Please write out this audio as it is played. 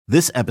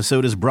This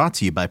episode is brought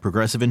to you by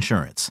Progressive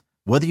Insurance.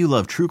 Whether you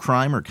love true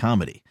crime or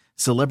comedy,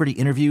 celebrity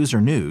interviews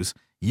or news,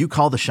 you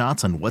call the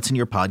shots on what's in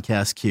your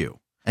podcast queue.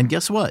 And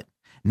guess what?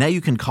 Now you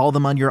can call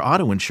them on your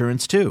auto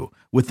insurance too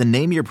with the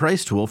Name Your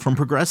Price tool from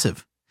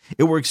Progressive.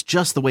 It works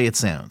just the way it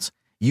sounds.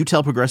 You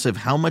tell Progressive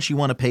how much you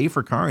want to pay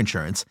for car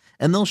insurance,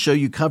 and they'll show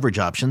you coverage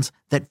options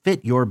that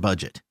fit your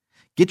budget.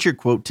 Get your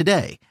quote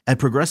today at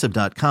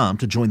Progressive.com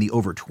to join the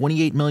over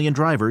 28 million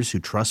drivers who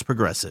trust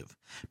Progressive.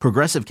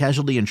 Progressive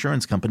Casualty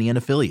Insurance Company and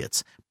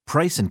Affiliates.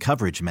 Price and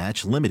coverage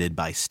match limited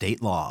by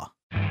state law.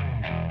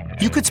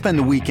 You could spend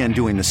the weekend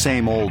doing the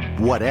same old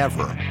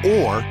whatever,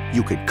 or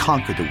you could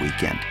conquer the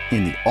weekend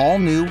in the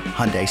all-new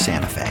Hyundai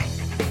Santa Fe.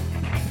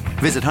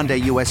 Visit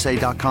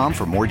HyundaiUSA.com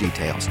for more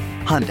details.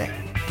 Hyundai,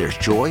 there's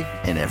joy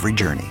in every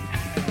journey.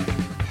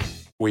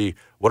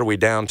 What are we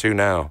down to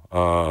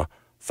now?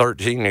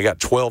 13, you got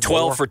 12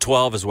 12 more? for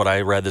 12 is what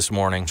I read this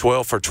morning.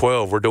 12 for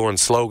 12. We're doing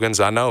slogans.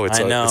 I know. It's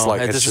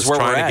like this it's is just where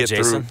we're trying at, to get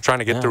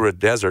Jason. through a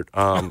desert.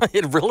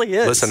 It really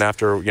is. Listen,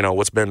 after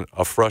what's been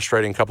a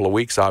frustrating couple of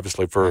weeks,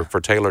 obviously for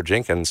Taylor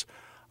Jenkins,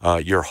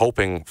 you're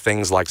hoping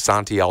things like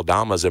Santi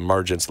Aldama's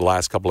emergence the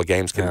last couple of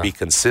games can be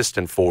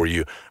consistent for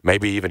you.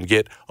 Maybe even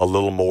get a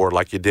little more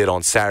like you did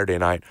on Saturday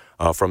night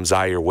from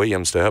Zaire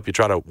Williams to help you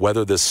try to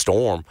weather this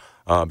storm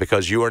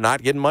because you are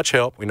not getting much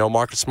help. We know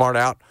Marcus Smart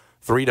out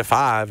 3 to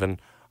 5, and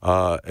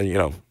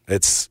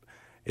it's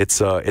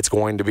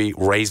going to be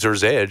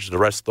razor's edge the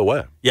rest of the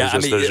way. Yeah,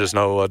 there's just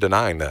no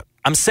denying that.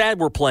 I'm sad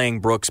we're playing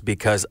Brooks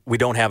because we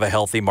don't have a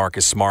healthy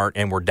Marcus Smart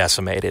and we're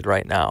decimated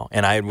right now.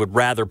 And I would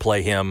rather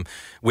play him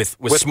with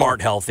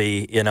Smart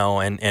healthy,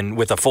 and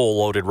with a full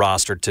loaded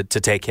roster to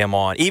take him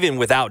on. Even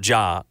without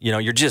Ja,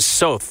 you're just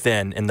so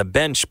thin, and the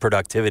bench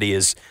productivity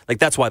is like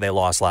that's why they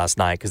lost last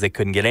night because they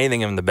couldn't get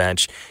anything on the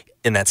bench.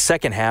 In that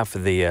second half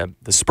of the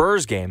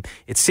Spurs game,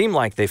 it seemed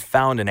like they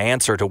found an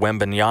answer to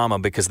Wembanyama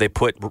because they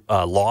put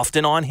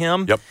Lofton on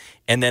him. Yep.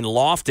 And then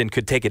Lofton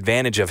could take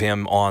advantage of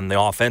him on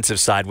the offensive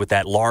side with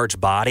that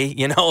large body.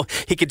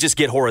 He could just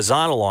get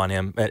horizontal on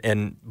him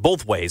and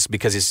both ways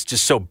because he's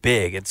just so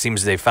big. It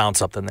seems they found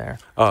something there.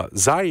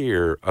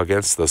 Zaire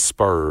against the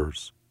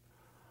Spurs,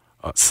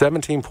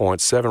 17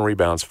 points, 7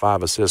 rebounds,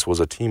 5 assists was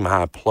a team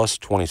high plus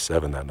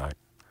 27 that night.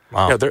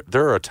 Wow.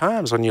 There are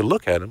times when you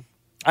look at him.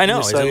 I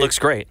know, it looks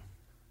great.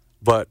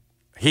 But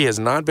he has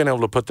not been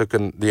able to put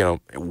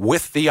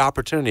with the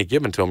opportunity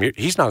given to him.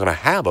 He's not going to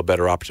have a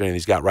better opportunity than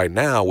he's got right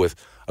now with,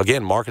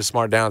 again, Marcus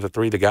Smart down to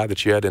 3, the guy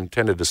that you had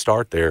intended to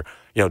start there.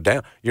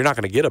 Down, you're not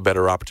going to get a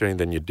better opportunity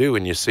than you do.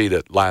 And you see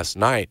that last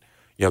night,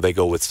 they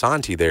go with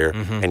Santi there,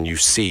 and you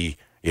see,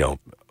 you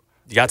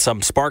got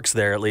some sparks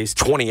there at least.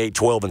 28,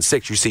 12, and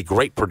 6. You see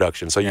great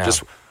production. So you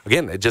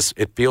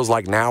it feels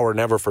like now or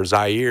never for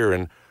Zaire.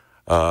 And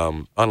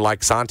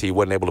unlike Santi, he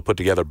wasn't able to put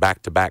together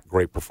back-to-back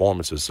great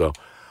performances. So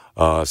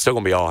still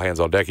going to be all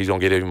hands on deck. He's going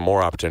to get even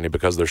more opportunity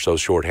because they're so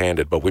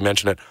short-handed. But we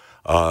mentioned it.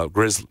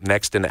 Grizz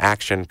next in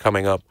action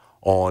coming up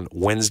on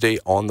Wednesday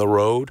on the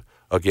road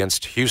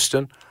against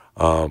Houston.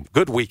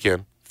 Good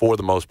weekend for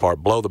the most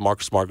part. Blow the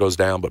Marcus Smart goes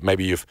down, but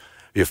maybe you've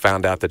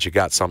found out that you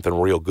got something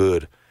real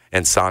good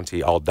in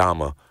Santi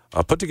Aldama.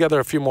 Put together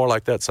a few more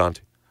like that,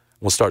 Santi.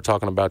 We'll start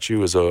talking about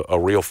you as a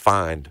real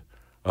find.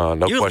 No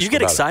question. You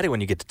get excited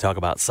when you get to talk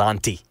about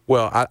Santi.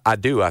 Well, I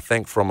do. I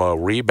think from a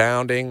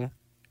rebounding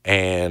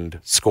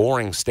and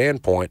scoring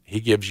standpoint, he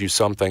gives you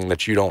something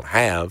that you don't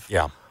have.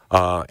 Yeah.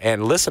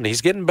 And listen, he's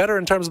getting better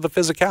in terms of the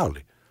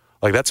physicality.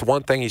 Like that's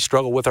one thing he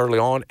struggled with early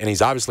on, and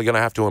he's obviously going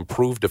to have to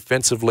improve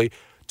defensively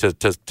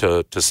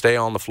to stay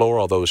on the floor.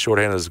 Although as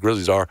shorthanded as the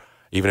Grizzlies are,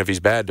 even if he's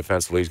bad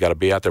defensively, he's got to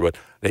be out there. But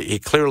he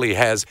clearly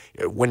has.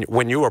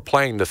 When you are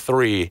playing the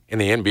 3 in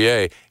the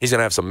NBA, he's going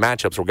to have some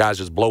matchups where guys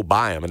just blow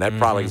by him, and that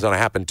probably is going to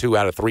happen 2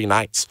 out of 3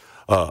 nights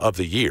of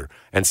the year.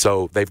 And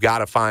so they've got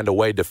to find a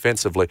way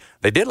defensively.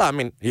 They did. I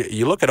mean,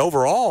 you look at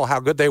overall how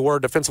good they were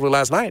defensively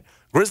last night.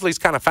 Grizzlies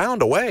kind of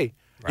found a way,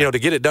 to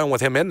get it done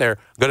with him in there.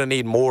 Going to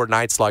need more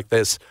nights like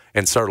this,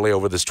 and certainly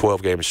over this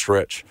 12-game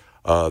stretch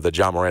that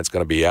Ja Morant's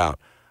going to be out.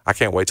 I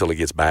can't wait till he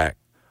gets back.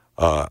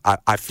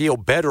 I feel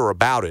better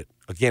about it.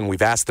 Again,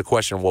 we've asked the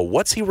question, well,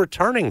 what's he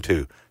returning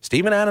to?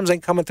 Steven Adams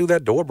ain't coming through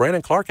that door.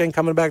 Brandon Clark ain't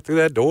coming back through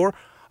that door.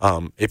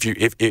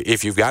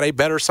 If you've got a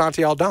better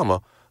Santi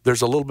Aldama,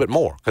 there's a little bit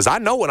more. Because I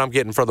know what I'm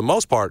getting for the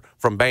most part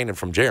from Bane and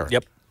from Jaren.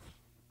 Yep.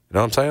 You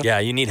know what I'm saying? Yeah,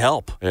 you need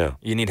help. Yeah.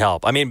 You need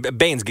help. I mean,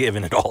 Bane's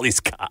giving it all he's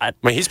got. I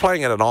mean, he's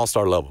playing at an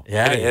all-star level.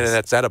 Yeah, and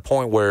that's at a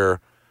point where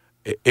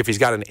if he's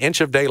got an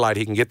inch of daylight,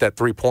 he can get that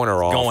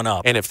three-pointer off. Going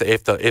up. And if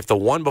the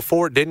one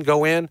before it didn't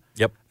go in,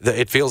 yep,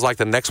 it feels like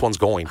the next one's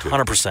going to.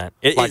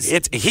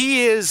 100%.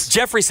 He is.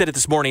 Jeffrey said it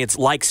this morning. It's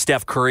like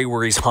Steph Curry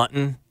where he's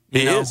hunting.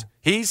 He is.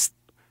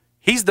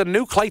 He's the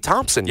new Klay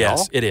Thompson, y'all.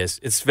 Yes, it is.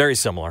 It's very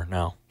similar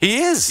now.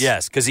 He is.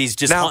 Yes, because he's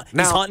just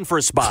he's hunting for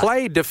a spot.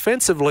 Klay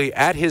defensively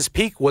at his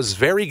peak was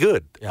very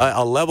good,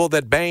 a level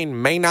that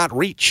Bane may not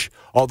reach.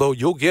 Although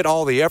you'll get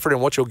all the effort,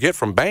 and what you'll get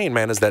from Bane,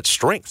 man, is that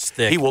strength.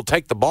 He will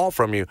take the ball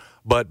from you.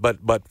 But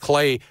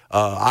Klay,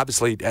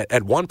 obviously,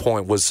 at one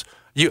point was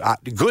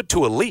good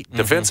to elite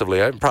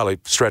defensively. I'm probably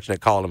stretching it,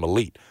 calling him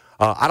elite.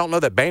 I don't know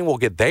that Bane will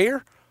get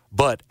there,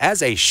 but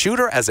as a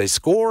shooter, as a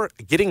scorer,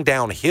 getting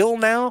downhill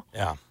now,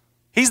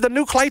 he's the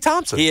new Klay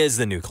Thompson. He is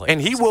the new Klay.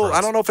 And he will.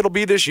 I don't know if it'll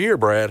be this year,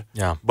 Brad.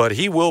 Yeah. But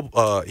he will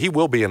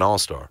be an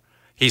all-star.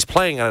 He's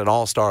playing at an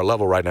all-star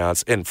level right now.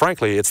 And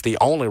frankly, it's the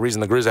only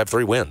reason the Grizzlies have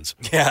 3 wins.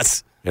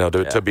 Yes.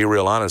 To be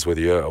real honest with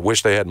you, I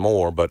wish they had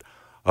more. But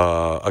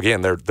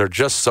again, they're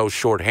just so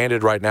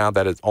short-handed right now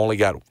that it's only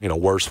got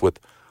worse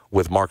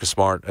with Marcus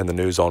Smart and the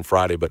news on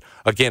Friday. But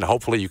again,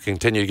 hopefully you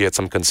continue to get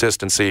some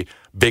consistency,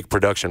 big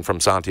production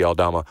from Santi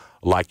Aldama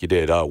like you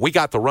did. We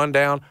got the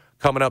rundown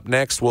coming up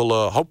next.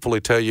 We'll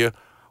hopefully tell you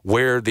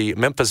where the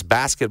Memphis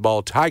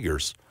basketball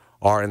Tigers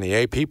are in the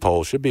AP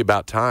poll. Should be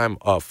about time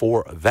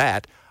for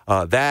that.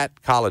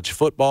 That, college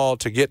football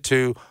to get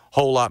to,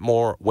 whole lot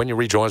more when you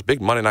rejoin us.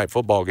 Big Monday Night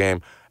Football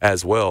game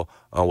as well.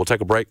 We'll take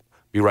a break.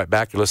 Be right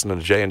back. You're listening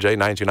to J&J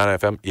 92.9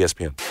 FM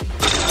ESPN.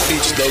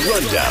 It's the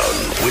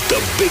Rundown with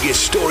the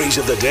biggest stories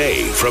of the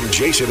day from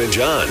Jason and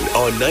John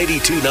on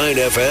 92.9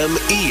 FM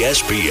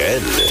ESPN.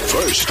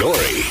 First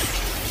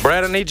story.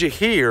 Brad, I need you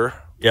here.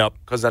 Yep.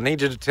 Because I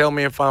need you to tell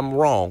me if I'm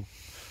wrong.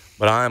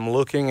 But I'm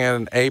looking at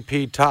an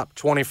AP Top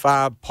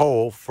 25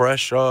 poll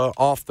fresh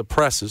off the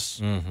presses.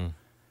 Mm-hmm.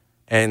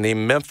 And the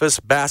Memphis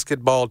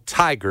basketball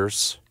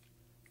Tigers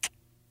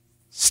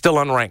still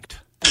unranked.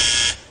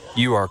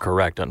 You are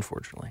correct,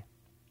 unfortunately.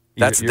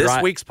 That's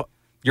this week's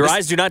Your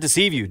eyes do not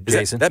deceive you,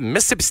 Jason. That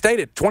Mississippi State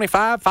at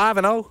 25,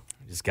 5-0?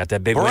 Just got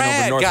that big win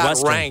over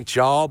Northwestern. Got ranked,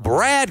 y'all.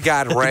 Brad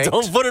got ranked.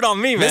 Don't put it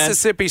on me, man.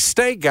 Mississippi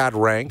State got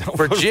ranked.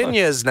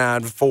 Virginia is now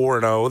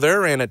 4-0.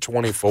 They're in at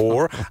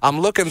 24. I'm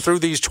looking through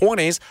these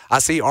 20s. I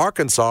see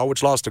Arkansas,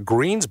 which lost to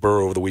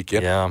Greensboro over the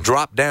weekend,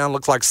 dropped down,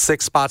 looks like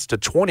 6 spots to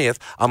 20th.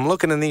 I'm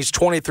looking in these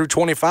 20 through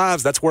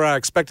 25s. That's where I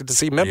expected to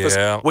see Memphis,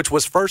 which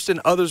was first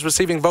in others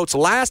receiving votes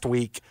last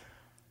week.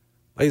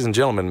 Ladies and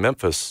gentlemen,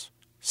 Memphis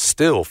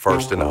still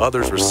first in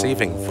others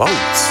receiving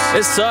votes.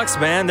 It sucks,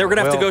 man. They're going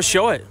to have to go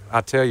show it.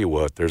 I tell you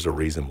what, there's a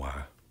reason why.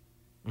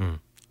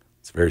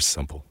 It's very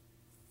simple.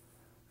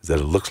 Is that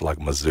it looks like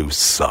Mizzou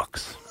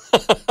sucks.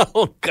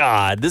 Oh,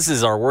 God. This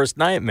is our worst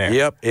nightmare.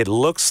 Yep. It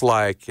looks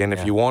like, and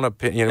if you want to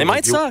pin, they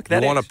might suck. You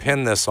want to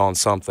pin this on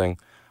something,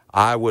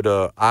 I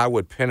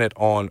would pin it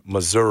on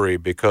Missouri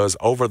because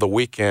over the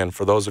weekend,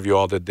 for those of you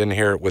all that didn't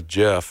hear it with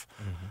Jeff,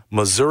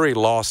 Missouri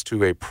lost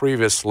to a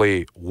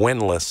previously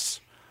winless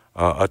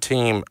a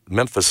team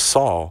Memphis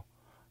saw,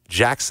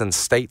 Jackson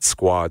State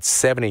squad,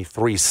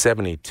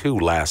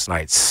 73-72 last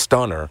night.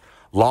 Stunner.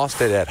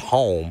 Lost it at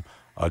home.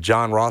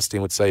 John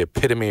Rothstein would say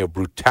epitome of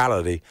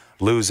brutality,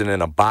 losing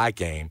in a bye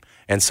game.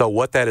 And so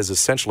what that has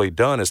essentially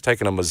done is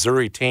taken a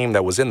Missouri team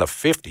that was in the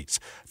 50s,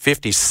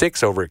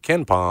 56 over at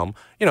KenPom.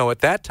 At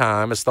that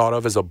time, is thought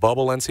of as a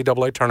bubble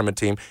NCAA tournament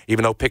team,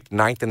 even though picked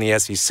 9th in the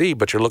SEC.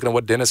 But you're looking at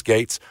what Dennis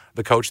Gates,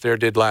 the coach there,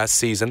 did last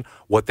season,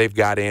 what they've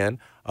got in.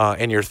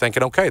 And you're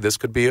thinking, okay, this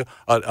could be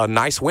a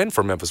nice win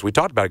for Memphis. We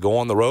talked about it, go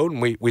on the road,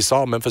 and we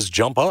saw Memphis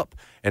jump up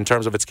in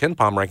terms of its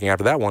KenPom ranking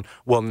after that one.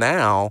 Well,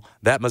 now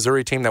that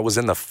Missouri team that was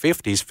in the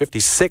 50s,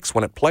 56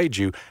 when it played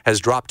you, has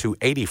dropped to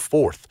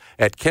 84th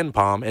at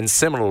KenPom. And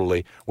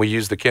similarly, we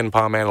use the KenPom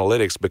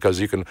analytics because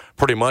you can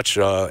pretty much,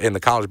 in the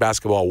college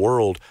basketball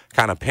world,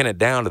 kind of pin it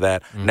down to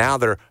that. Now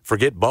they're,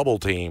 forget bubble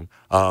team,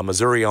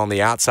 Missouri on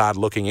the outside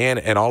looking in,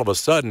 and all of a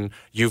sudden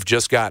you've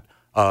just got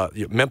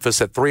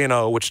Memphis at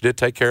 3-0, which did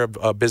take care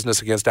of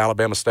business against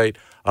Alabama State,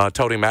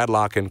 Tony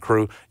Madlock and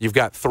crew. You've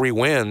got 3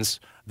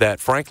 wins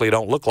that, frankly,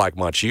 don't look like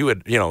much. We were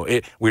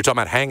talking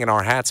about hanging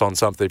our hats on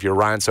something. If you're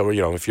Ryan, so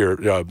if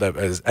you're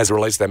as it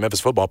relates to that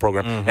Memphis football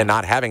program and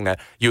not having that,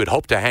 you would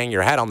hope to hang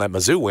your hat on that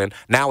Mizzou win.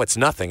 Now it's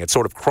nothing. It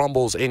sort of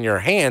crumbles in your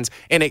hands,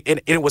 and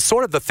it was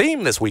sort of the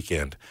theme this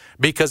weekend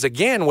because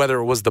again, whether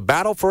it was the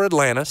battle for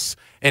Atlantis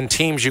and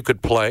teams you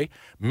could play.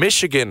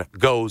 Michigan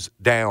goes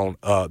down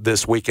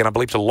this weekend, I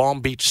believe, to Long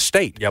Beach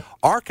State. Yep.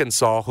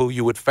 Arkansas, who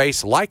you would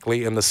face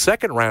likely in the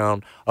second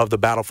round of the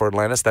Battle for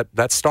Atlantis,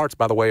 that starts,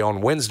 by the way, on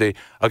Wednesday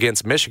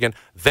against Michigan,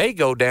 they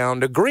go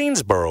down to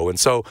Greensboro. And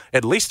so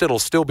at least it'll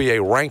still be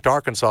a ranked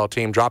Arkansas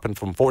team dropping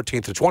from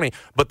 14th to 20.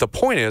 But the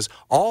point is,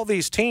 all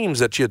these teams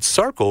that you had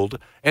circled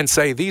and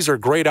say these are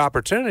great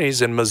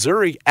opportunities, and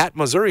Missouri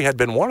had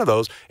been one of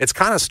those, it's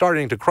kind of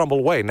starting to crumble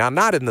away. Now,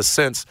 not in the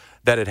sense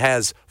that it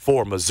has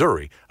for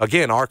Missouri.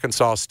 Again,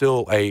 Arkansas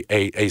still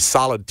a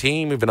solid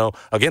team, even though,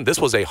 again, this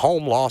was a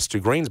home loss to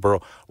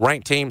Greensboro.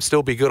 Ranked team,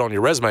 still be good on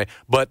your resume,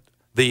 but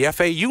the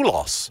FAU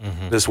loss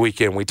this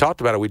weekend, we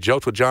talked about it. We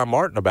joked with John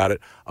Martin about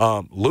it.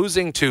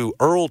 Losing to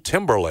Earl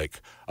Timberlake,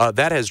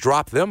 that has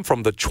dropped them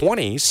from the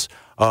 20s,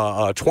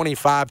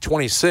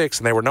 25-26,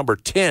 and they were number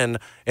 10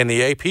 in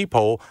the AP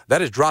poll.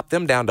 That has dropped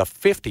them down to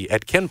 50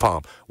 at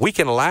KenPom. We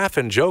can laugh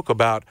and joke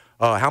about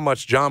how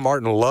much John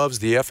Martin loves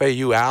the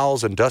FAU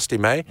Owls and Dusty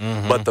May,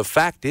 but the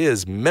fact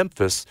is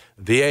Memphis,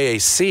 the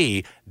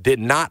AAC, did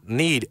not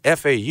need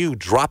FAU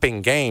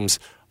dropping games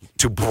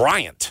to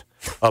Bryant,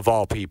 of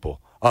all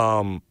people.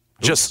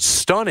 Just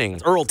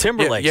stunning. Earl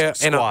Timberlake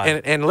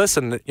squad. And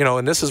listen,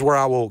 and this is where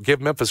I will give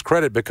Memphis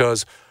credit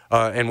because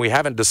and we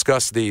haven't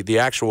discussed the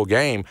actual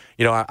game.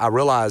 You know, I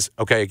realize,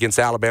 okay, against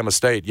Alabama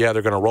State, yeah,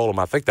 they're going to roll them.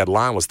 I think that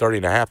line was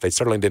 30.5. They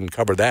certainly didn't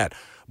cover that.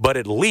 But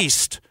at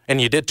least,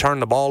 and you did turn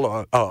the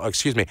ball,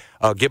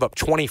 give up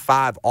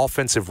 25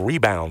 offensive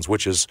rebounds,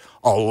 which is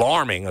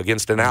alarming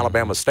against an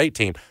Alabama State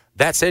team.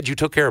 That said, you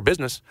took care of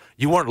business.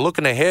 You weren't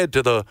looking ahead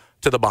to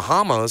the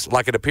Bahamas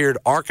like it appeared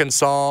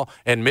Arkansas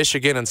and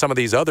Michigan and some of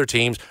these other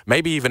teams,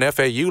 maybe even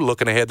FAU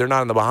looking ahead. They're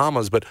not in the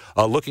Bahamas, but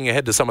looking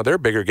ahead to some of their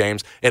bigger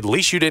games. At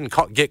least you didn't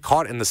get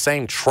caught in the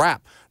same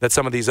trap that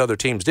some of these other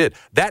teams did.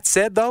 That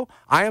said, though,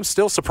 I am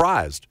still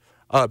surprised.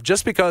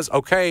 Just because,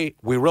 okay,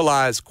 we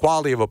realize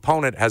quality of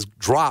opponent has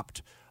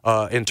dropped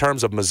in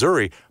terms of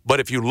Missouri, but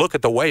if you look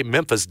at the way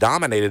Memphis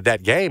dominated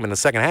that game in the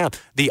second half,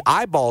 the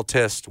eyeball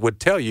test would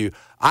tell you,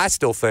 I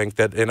still think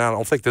that, and I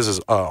don't think this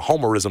is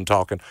homerism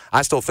talking,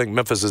 I still think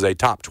Memphis is a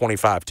top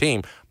 25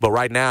 team, but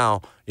right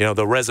now, you know,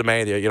 the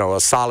resume, you know,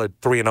 a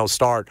solid 3-0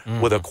 start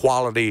with a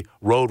quality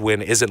road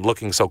win isn't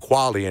looking so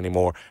quality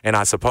anymore, and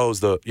I suppose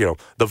the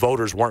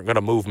voters weren't going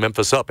to move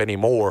Memphis up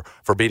anymore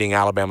for beating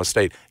Alabama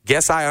State.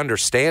 Guess I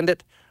understand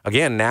it.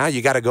 Again, now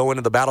you got to go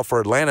into the battle for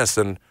Atlantis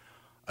and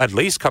at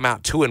least come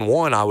out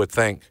 2-1, I would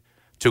think,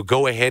 to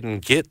go ahead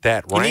and get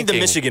that ranking. You need the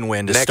Michigan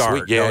win to next start,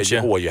 week. Yeah, don't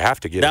you? Well, you have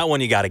to get that it.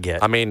 one. You got to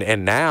get. I mean,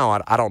 and now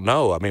I don't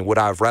know. I mean, would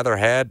I have rather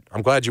had?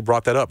 I'm glad you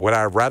brought that up. Would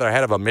I have rather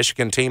had of a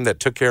Michigan team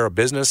that took care of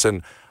business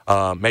and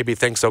maybe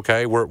thinks,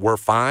 okay, we're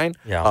fine?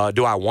 Yeah.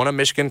 Do I want a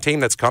Michigan team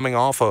that's coming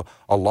off a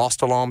loss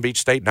to Long Beach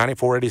State,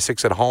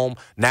 94-86 at home,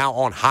 now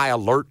on high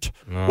alert?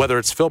 Whether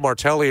it's Phil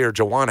Martelli or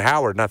Juwan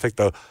Howard, and I think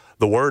the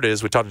word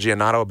is, we talked to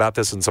Giannotto about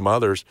this and some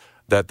others,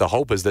 that the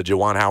hope is that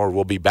Juwan Howard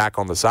will be back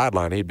on the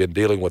sideline. He'd been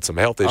dealing with some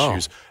health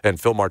issues, and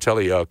Phil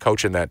Martelli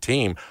coaching that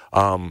team.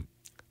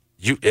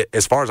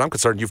 As far as I'm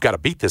concerned, you've got to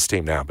beat this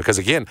team now because,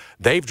 again,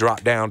 they've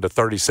dropped down to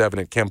 37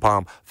 at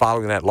KenPom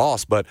following that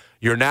loss, but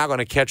you're now going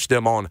to catch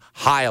them on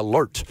high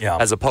alert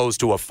as opposed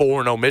to a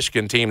 4-0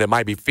 Michigan team that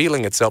might be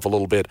feeling itself a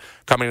little bit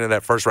coming into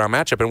that first-round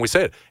matchup. And we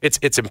said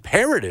it's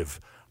imperative,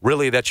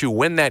 really, that you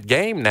win that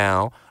game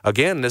now.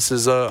 Again, this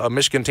is a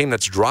Michigan team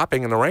that's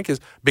dropping in the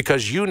rankings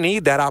because you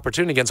need that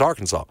opportunity against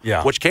Arkansas.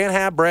 Yeah. What you can't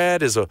have,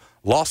 Brad, is a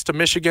loss to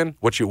Michigan.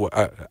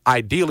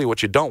 Ideally,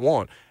 what you don't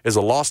want is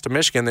a loss to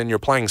Michigan. Then you're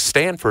playing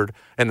Stanford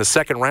in the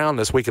second round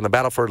this week in the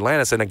Battle for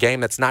Atlantis in a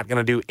game that's not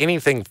going to do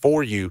anything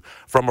for you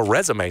from a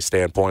resume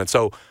standpoint. And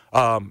so,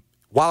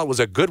 while it was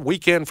a good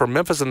weekend for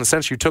Memphis in the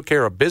sense you took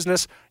care of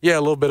business, a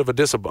little bit of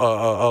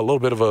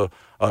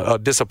a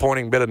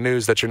disappointing bit of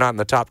news that you're not in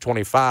the top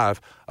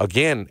 25.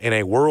 Again, in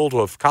a world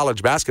of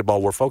college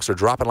basketball where folks are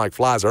dropping like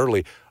flies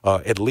early,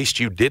 at least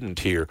you didn't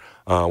here.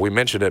 We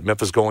mentioned it.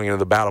 Memphis going into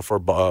the battle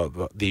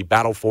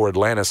for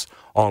Atlantis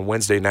on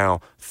Wednesday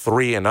now,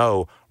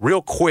 3-0.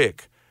 Real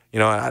quick.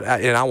 And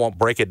I won't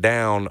break it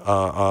down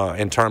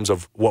in terms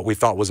of what we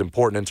thought was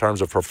important in terms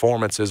of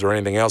performances or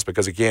anything else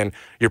because, again,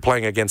 you're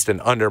playing against an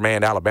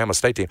undermanned Alabama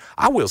State team.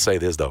 I will say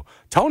this, though.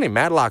 Tony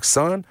Madlock's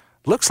son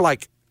looks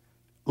like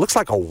a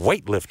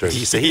weightlifter.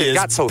 He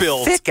got so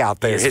built. Thick out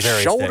there. His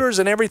shoulders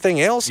and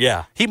everything else.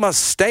 Yeah. He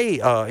must stay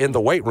in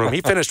the weight room.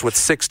 He finished with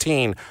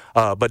 16,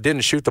 but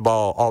didn't shoot the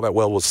ball all that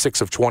well. Was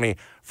 6 of 20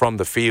 from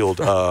the field.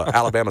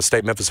 Alabama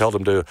State, Memphis held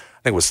him to, I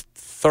think it was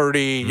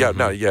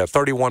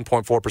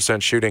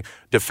 31.4% shooting.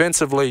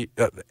 Defensively,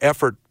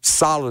 effort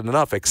solid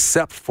enough,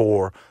 except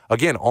for,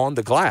 again, on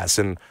the glass.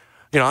 And,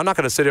 I'm not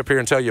going to sit up here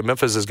and tell you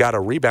Memphis has got a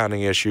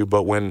rebounding issue,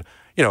 but when,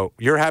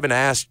 you're having to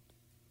ask,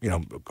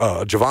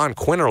 Javon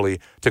Quinterly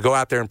to go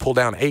out there and pull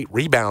down 8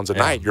 rebounds a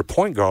night, your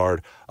point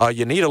guard,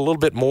 you need a little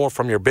bit more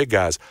from your big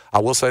guys. I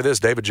will say this,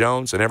 David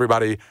Jones, and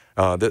everybody,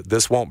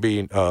 this won't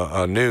be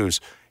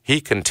news. He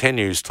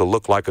continues to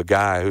look like a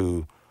guy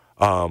who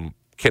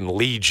can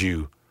lead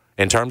you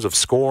in terms of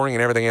scoring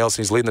and everything else.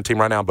 He's leading the team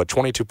right now, but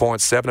 22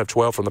 points, 7 of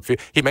 12 from the field.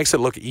 He makes it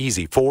look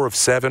easy. 4 of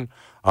 7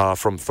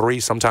 from 3.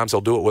 Sometimes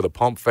he'll do it with a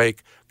pump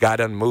fake. Guy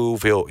doesn't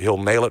move. He'll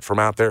nail it from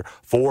out there.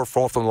 4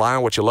 from the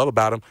line. What you love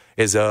about him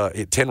is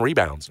 10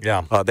 rebounds.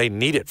 Yeah. They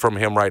need it from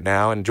him right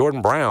now. And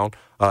Jordan Brown,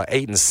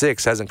 8 and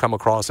 6, hasn't come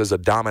across as a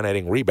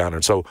dominating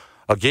rebounder. So,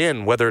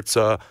 again, whether it's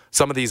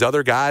some of these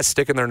other guys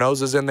sticking their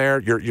noses in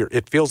there,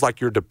 it feels like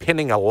you're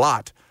depending a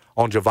lot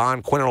on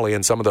Javon Quinterly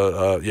and some of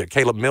the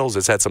Caleb Mills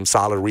has had some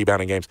solid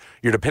rebounding games.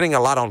 You're depending a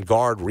lot on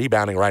guard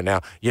rebounding right now.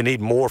 You need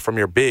more from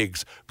your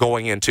bigs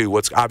going into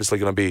what's obviously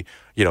going to be,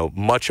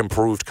 much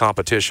improved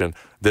competition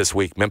this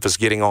week. Memphis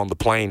getting on the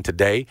plane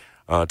today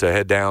to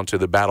head down to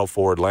the Battle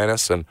for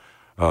Atlantis. And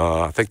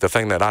I think the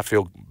thing that I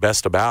feel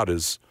best about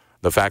is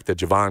the fact that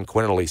Javon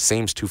Quinterly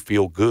seems to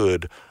feel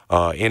good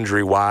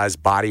injury-wise,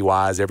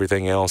 body-wise,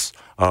 everything else.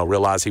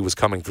 Realized he was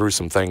coming through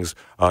some things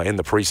in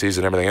the preseason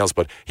and everything else,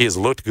 but he has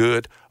looked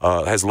good,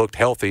 has looked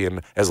healthy,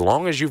 and as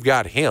long as you've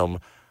got him,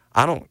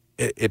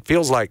 it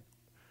feels like,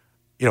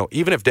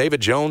 even if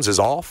David Jones is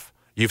off,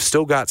 you've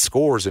still got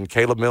scores in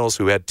Caleb Mills,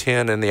 who had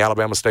 10 in the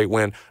Alabama State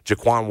win.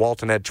 Jaquan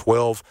Walton had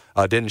 12,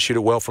 didn't shoot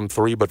it well from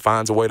 3, but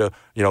finds a way to,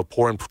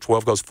 pour in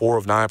 12, goes 4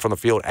 of 9 from the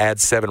field,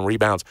 adds 7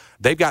 rebounds.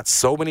 They've got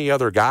so many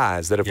other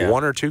guys that if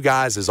one or two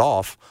guys is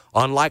off,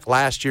 unlike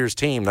last year's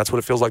team, that's what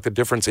it feels like the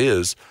difference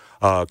is.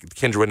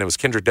 When it was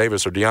Kendrick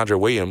Davis or DeAndre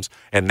Williams,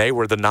 and they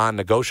were the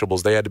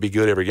non-negotiables. They had to be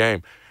good every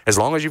game. As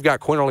long as you've got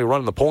Quinterly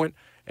running the point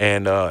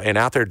and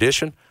out there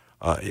dishing,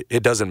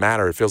 it doesn't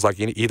matter. It feels like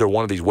either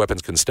one of these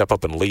weapons can step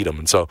up and lead them.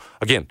 And so,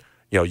 again,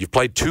 you've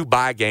played 2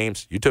 bye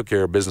games. You took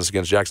care of business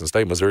against Jackson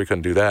State. Missouri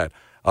couldn't do that.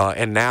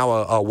 And now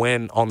a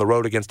win on the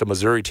road against a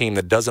Missouri team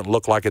that doesn't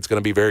look like it's going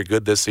to be very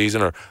good this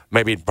season, or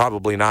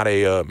probably not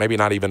maybe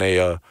not even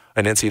an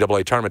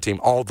NCAA tournament team.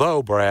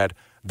 Although, Brad,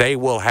 they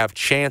will have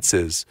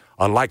chances,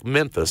 unlike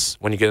Memphis,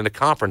 when you get into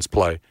conference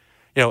play.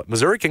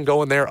 Missouri can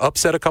go in there,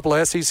 upset a couple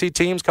of SEC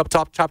teams, couple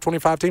top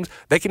 25 teams.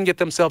 They can get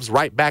themselves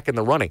right back in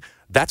the running.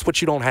 That's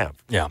what you don't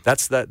have. Yeah,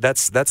 that's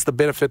the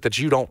benefit that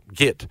you don't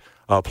get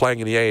playing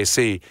in the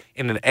AAC.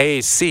 In an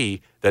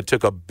AAC that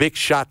took a big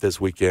shot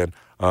this weekend,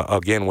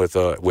 again with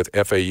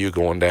FAU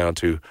going down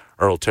to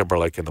Earl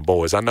Timberlake and the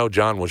boys. I know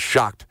John was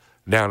shocked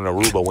down in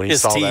Aruba when he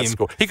saw that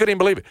score. He couldn't even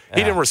believe it.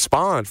 He didn't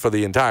respond for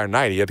the entire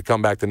night. He had to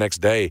come back the next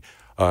day.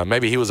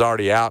 Maybe he was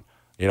already out.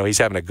 He's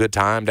having a good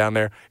time down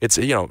there. It's,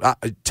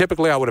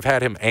 typically I would have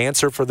had him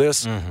answer for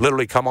this,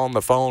 literally come on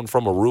the phone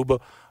from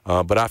Aruba.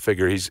 But I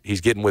figure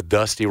he's getting with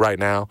Dusty right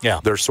now. Yeah.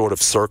 They're sort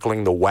of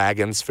circling the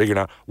wagons, figuring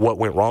out what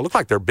went wrong. Looked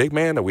like their big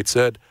man that we'd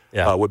said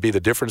would be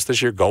the difference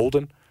this year,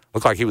 Golden.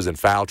 Looked like he was in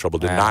foul trouble.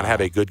 Did not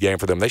have a good game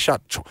for them. They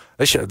shot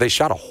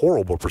a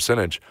horrible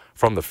percentage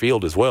from the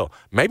field as well.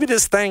 Maybe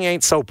this thing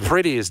ain't so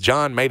pretty as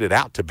John made it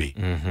out to be.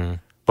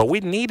 But we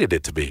needed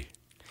it to be.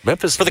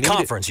 Memphis for the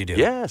conference, you do.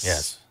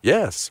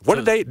 Yes. Where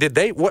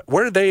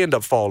did they end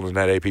up falling in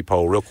that AP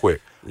poll? Real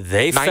quick,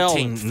 they fell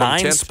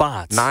 9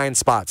 spots. 9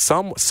 spots.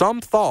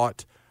 Some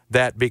thought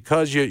that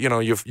because you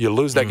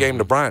lose that game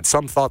to Bryant,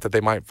 some thought that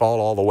they might fall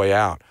all the way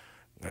out.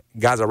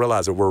 Guys, I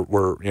realize that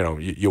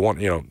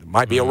it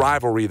might be a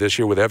rivalry this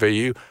year with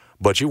FAU,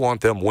 but you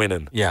want them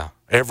winning. Yeah.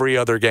 Every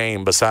other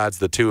game besides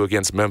the 2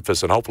 against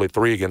Memphis and hopefully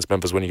 3 against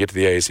Memphis when you get to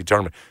the AAC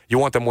tournament. You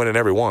want them winning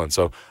every one.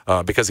 So,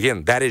 because,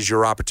 again, that is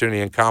your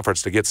opportunity in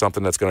conference to get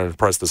something that's going to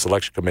impress the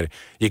selection committee.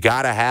 You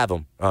got to have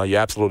them. You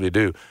absolutely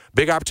do.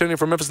 Big opportunity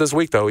for Memphis this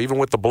week, though. Even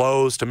with the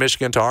blows to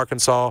Michigan, to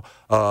Arkansas,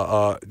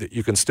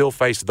 you can still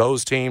face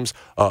those teams,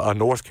 a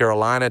North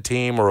Carolina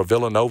team or a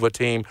Villanova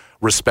team,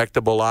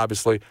 respectable,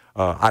 obviously.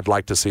 I'd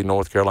like to see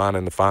North Carolina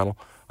in the final.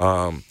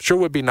 Sure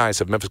would be nice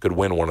if Memphis could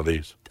win one of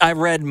these. I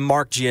read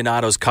Mark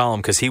Giannotto's column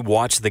because he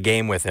watched the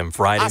game with him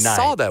Friday night. I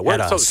saw that.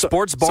 At a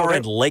sports bar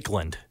in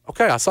Lakeland.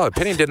 Okay, I saw it.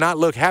 Penny did not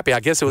look happy. I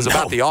guess it was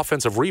about the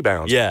offensive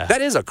rebounds. Yeah.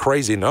 That is a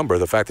crazy number,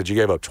 the fact that you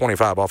gave up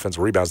 25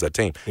 offensive rebounds to that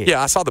team.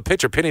 Yeah, I saw the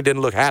picture. Penny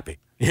didn't look happy.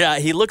 Yeah,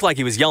 he looked like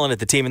he was yelling at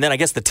the team, and then I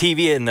guess the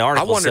TV in the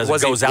article says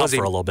it goes out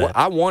for a little bit.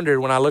 I wondered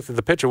when I looked at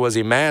the picture, was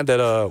he mad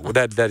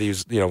that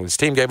he's his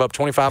team gave up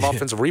 25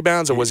 offensive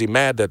rebounds, or was he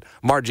mad that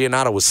Mark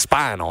Giannotto was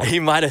spying on him? He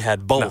might have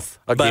had both,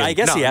 but I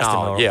guess he asked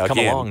him to come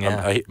along.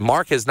 Yeah.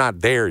 Mark is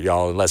not there,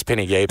 y'all, unless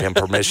Penny gave him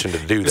permission to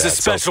do that. It's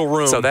a special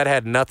room, so that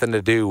had nothing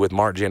to do with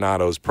Mark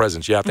Giannotto's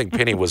presence. Yeah, I think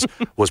Penny was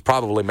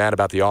probably mad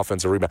about the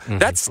offensive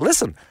rebound.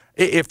 Listen,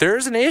 if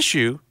there's an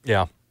issue,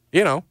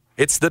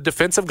 it's the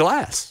defensive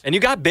glass. And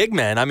you got big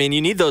men. I mean, you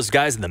need those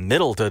guys in the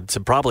middle to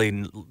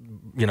probably,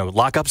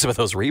 lock up some of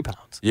those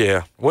rebounds.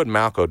 Yeah. What did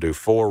Malco do?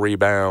 4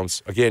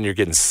 rebounds. Again, you're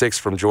getting 6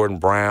 from Jordan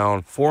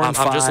Brown. 4 and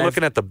 5. I'm just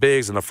looking at the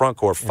bigs in the front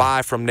court.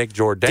 5 from Nick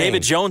Jourdain.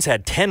 David Jones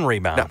had 10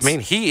 rebounds. I mean,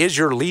 he is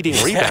your leading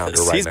rebounder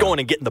right now. He's going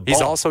and getting the ball.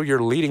 He's also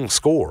your leading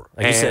scorer.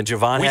 Like you said,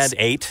 Javon had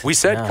 8. We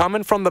said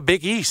coming from the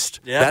Big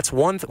East. Yeah. That's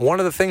one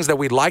of the things that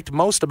we liked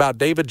most about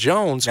David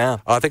Jones. Yeah.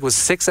 I think it was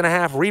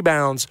 6.5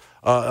 rebounds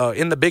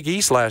in the Big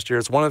East last year.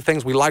 It's one of the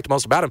things we liked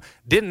most about him.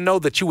 Didn't know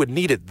that you would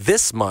need it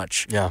this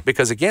much. Yeah.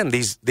 Because, again,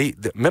 the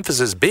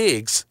Memphis's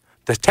bigs,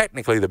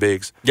 technically the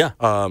bigs,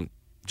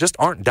 just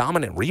aren't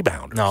dominant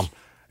rebounders. No.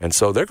 And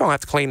so they're going to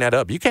have to clean that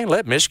up. You can't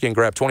let Michigan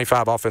grab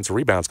 25 offensive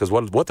rebounds because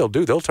what they'll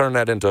do, they'll turn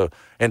that into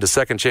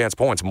second chance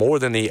points, more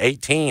than the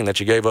 18 that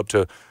you gave up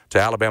to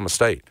Alabama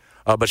State.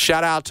 But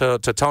shout out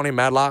to Tony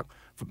Madlock.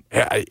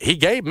 He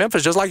gave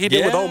Memphis, just like he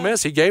did with Ole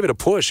Miss, he gave it a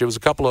push. It was a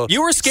couple of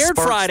You were scared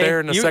Friday. There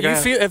in the second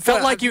half. It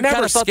felt like you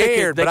kind of thought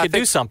they could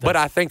do something. But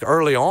I think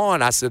early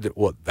on I said,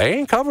 well, they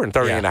ain't covering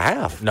 30 and a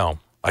half. No.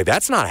 Like,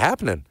 that's not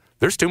happening.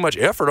 There's too much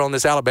effort on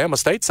this Alabama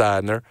State side,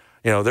 and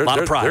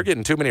they're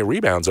getting too many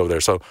rebounds over there.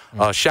 So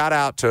shout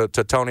out to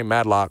Tony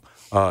Madlock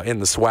in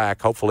the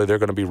SWAC. Hopefully they're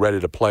going to be ready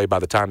to play by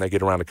the time they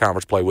get around to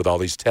conference play with all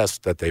these tests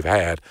that they've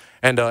had.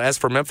 And as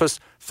for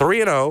Memphis,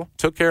 3-0,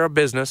 took care of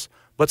business,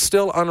 but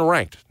still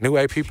unranked. New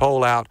AP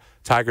poll out.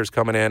 Tigers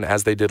coming in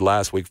as they did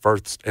last week,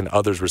 first, and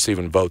others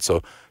receiving votes.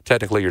 So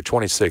technically you're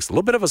 26th. A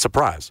little bit of a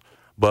surprise,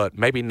 but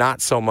maybe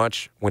not so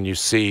much when you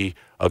see,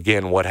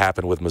 again, what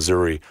happened with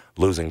Missouri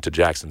losing to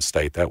Jackson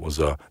State.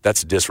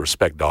 That's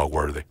disrespect dog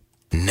worthy.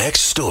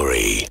 Next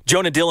story.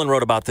 Jonah Dillon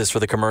wrote about this for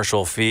the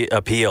Commercial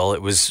Appeal.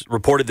 It was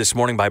reported this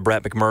morning by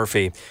Brett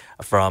McMurphy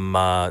from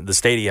the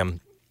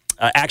Stadium,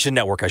 Action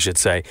Network, I should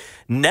say.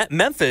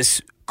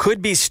 Memphis could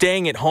be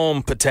staying at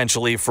home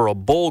potentially for a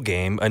bowl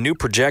game. A new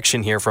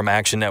projection here from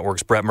Action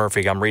Network's Brett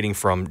Murphy, I'm reading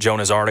from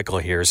Jonah's article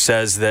here,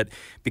 says that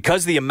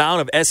because the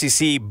amount of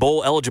SEC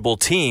bowl-eligible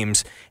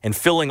teams and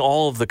filling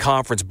all of the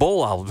conference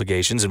bowl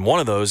obligations, and one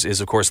of those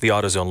is, of course, the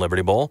AutoZone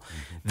Liberty Bowl,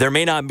 there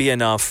may not be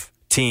enough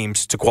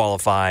teams to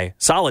qualify,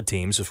 solid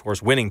teams, of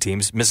course, winning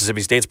teams.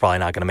 Mississippi State's probably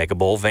not going to make a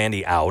bowl.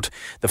 Vandy out.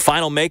 The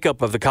final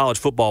makeup of the college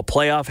football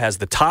playoff has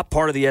the top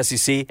part of the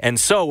SEC, and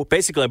so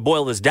basically, I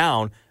boil this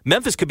down,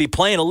 Memphis could be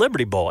playing a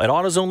Liberty Bowl, at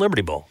AutoZone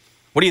Liberty Bowl.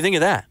 What do you think of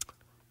that?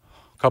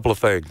 A couple of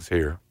things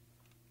here.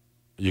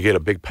 You get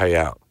a big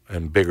payout,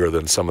 and bigger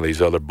than some of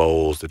these other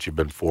bowls that you've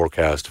been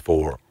forecast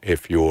for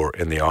if you're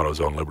in the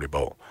AutoZone Liberty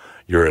Bowl.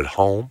 You're at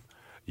home.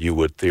 You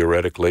would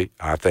theoretically,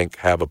 I think,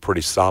 have a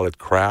pretty solid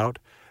crowd.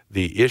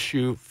 The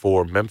issue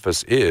for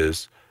Memphis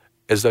is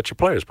that your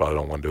players probably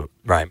don't want to do it.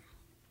 Right.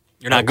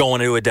 You're not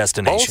going to a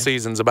destination. Bowl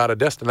season's about a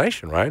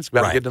destination, right? It's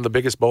about getting to the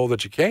biggest bowl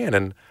that you can.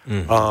 And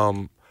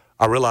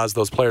I realize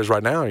those players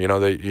right now,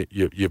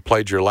 you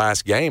played your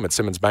last game at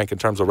Simmons Bank in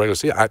terms of regular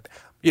season.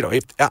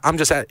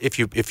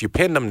 If you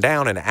pin them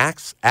down and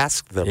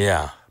ask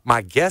them,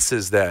 my guess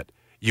is that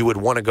you would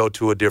want to go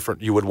to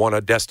you would want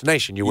a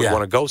destination. You would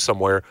want to go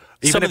somewhere.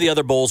 Some of the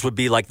other bowls would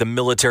be like the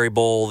Military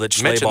Bowl that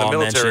Schleybaugh mentioned. The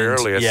military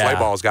earlier. Yeah.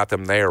 Schleybaug's got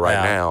them there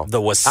right now. The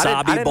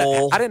Wasabi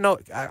Bowl. I didn't know.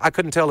 I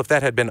couldn't tell if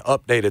that had been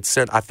updated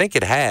since. I think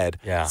it had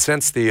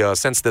since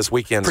this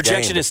weekend's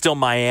projection game. Is still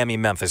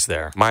Miami-Memphis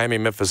there.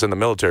 Miami-Memphis in the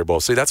Military Bowl.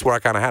 See, that's where I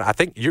kind of had. I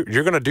think you're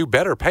going to do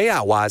better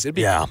payout-wise. It'd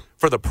be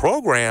for the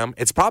program.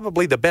 It's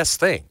probably the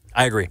best thing.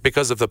 I agree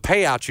because of the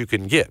payout you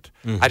can get.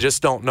 I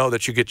just don't know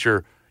that you get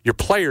your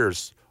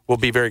players will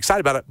be very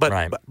excited about it.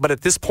 But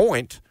at this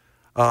point,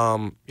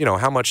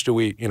 how much do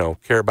we,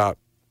 care about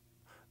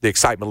the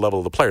excitement level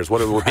of the players?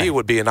 What it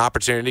would be an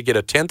opportunity to get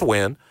a 10th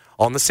win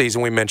on the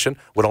season we mentioned.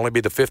 Would only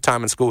be the 5th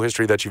time in school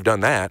history that you've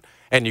done that.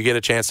 And you get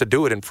a chance to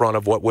do it in front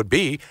of what would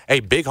be a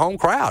big home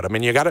crowd. I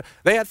mean,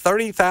 they had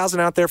 30,000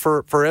 out there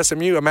for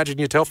SMU. Imagine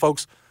you tell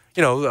folks,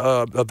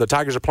 the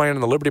Tigers are playing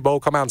in the Liberty Bowl,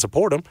 come out and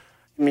support them.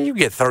 I mean, you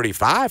get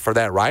 35 for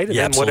that, right? And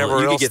then absolutely.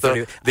 Whatever else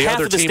the half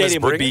other of the team stadium is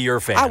bringing, would be your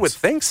fans. I would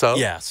think so.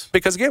 Yes.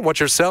 Because, again, what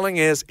you're selling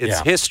is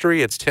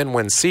history. It's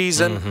 10-win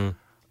season.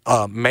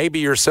 Maybe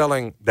you're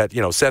selling that,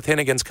 Seth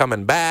Hennigan's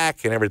coming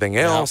back and everything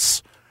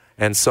else.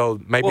 And so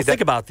maybe think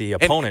about the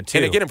opponent, too.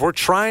 And, again, if we're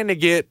trying to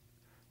get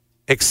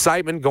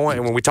excitement going,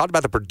 and when we talked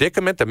about the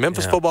predicament that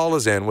Memphis football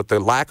is in with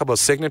the lack of a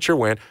signature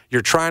win,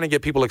 you're trying to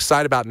get people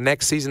excited about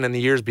next season and the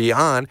years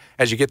beyond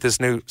as you get this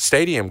new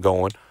stadium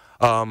going.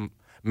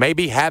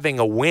 Maybe having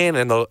a win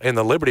in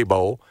the Liberty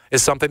Bowl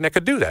is something that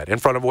could do that in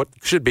front of what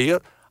should be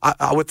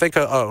I would think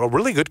a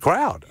really good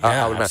crowd.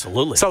 Yeah,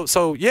 absolutely.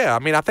 So I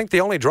mean, I think the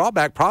only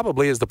drawback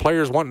probably is the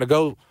players wanting to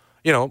go,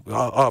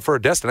 for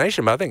a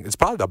destination. But I think it's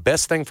probably the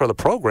best thing for the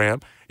program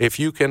if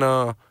you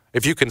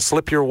can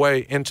slip your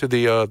way into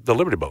the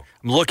Liberty Bowl.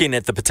 I'm looking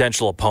at the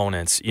potential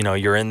opponents.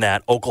 You're in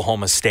that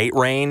Oklahoma State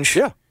range.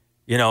 Yeah.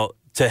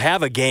 To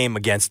have a game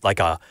against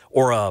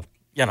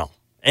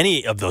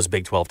any of those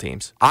Big 12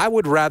 teams. I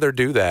would rather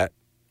do that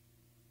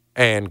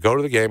and go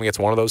to the game against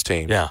one of those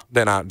teams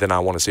than I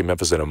want to see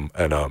Memphis in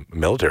a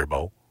Military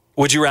Bowl.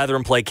 Would you rather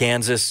them play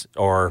Kansas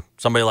or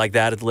somebody like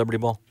that at the Liberty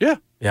Bowl? Yeah.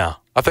 Yeah.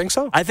 I think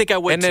so. I think I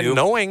would, and then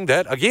knowing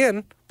that,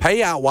 again,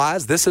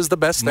 payout-wise, this is the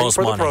best thing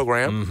for the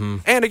program. Mm-hmm.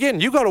 And, again,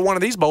 you go to one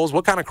of these bowls,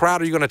 what kind of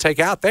crowd are you going to take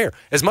out there?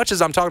 As much as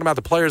I'm talking about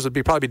the players would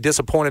probably be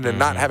disappointed in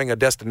not having a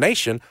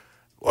destination,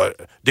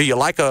 do you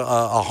like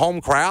a home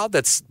crowd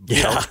that's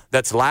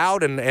that's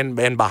loud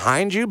and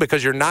behind you?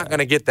 Because you're not going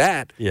to get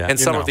that in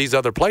some of these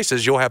other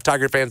places. You'll have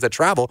Tiger fans that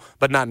travel,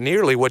 but not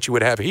nearly what you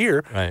would have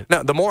here. Right.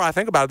 Now, the more I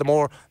think about it, the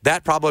more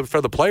that probably for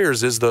the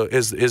players is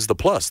the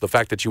plus, the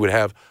fact that you would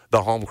have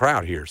the home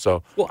crowd here.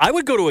 So, well, I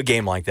would go to a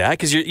game like that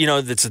because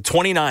it's the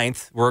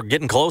 29th. We're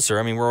getting closer.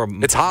 I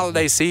mean, it's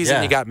holiday season.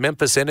 Yeah. You got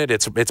Memphis in it.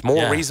 It's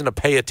more reason to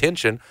pay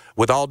attention.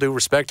 With all due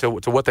respect to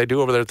what they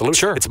do over there at the Liberty.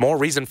 Sure. It's more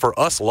reason for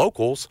us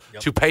locals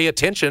to pay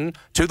attention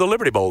to the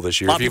Liberty Bowl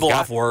this year. A lot of people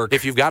off work.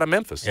 If you've got a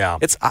Memphis. Yeah.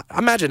 I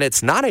imagine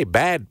it's not a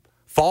bad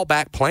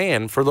fallback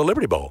plan for the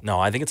Liberty Bowl. No,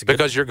 I think it's a good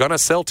because you're going to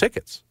sell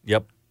tickets.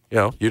 Yep.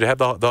 You'd have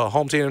the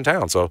home team in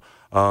town. So,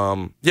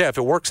 if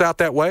it works out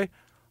that way,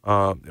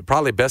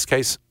 probably best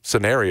case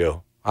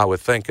scenario, I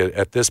would think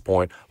at this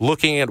point,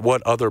 looking at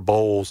what other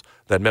bowls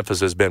that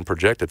Memphis has been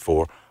projected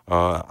for,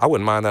 I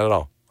wouldn't mind that at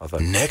all. I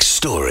think. Next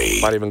story.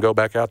 Might even go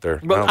back out there.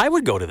 But I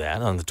would go to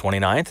that on the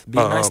 29th. It'd be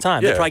a nice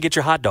time. They'd probably get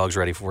your hot dogs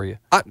ready for you.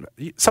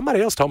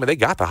 Somebody else told me they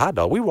got the hot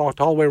dog. We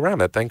walked all the way around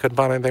that thing. Couldn't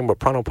find anything but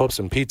Pronto Pups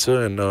and pizza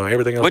and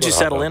everything else. What'd you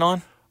settle in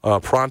on?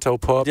 Pronto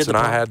Pups, and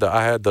I had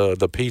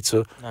the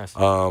pizza, nice.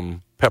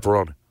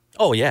 Pepperoni.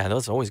 Oh, yeah,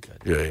 that's always good.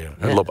 Yeah.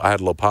 I had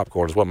a little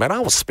popcorn as well. Man, I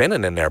was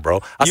spinning in there, bro.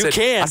 I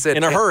said,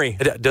 in a hurry.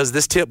 Does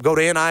this tip go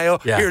to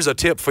NIL? Yeah. Here's a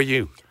tip for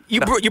you.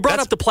 You brought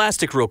up the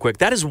plastic real quick.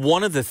 That is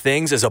one of the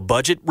things as a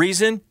budget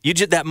reason.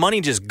 That money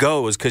just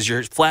goes because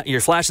you're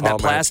flashing that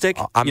plastic.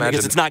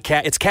 Because it's not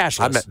it's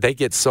cashless. They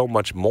get so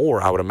much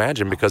more, I would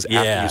imagine, because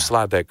after you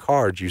slide that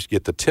card, you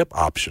get the tip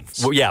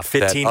options. Well,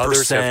 15%.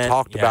 Others have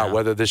talked about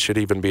whether this should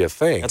even be a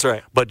thing. That's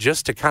right. But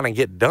just to kind of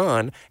get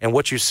done, and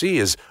what you see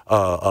is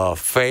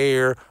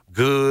fair,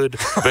 good,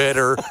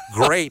 better,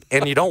 great,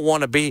 and you don't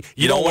want to be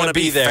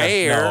there.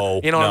 Fair. No,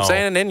 you know what I'm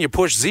saying? And then you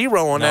push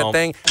 0 on that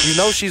thing. You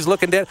know she's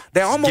looking dead.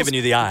 They almost giving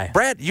you the eye.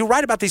 Brad, you're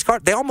right about these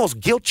cards. They almost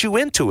guilt you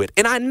into it.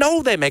 And I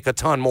know they make a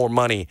ton more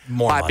money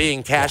by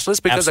being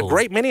cashless because a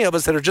great many of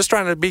us that are just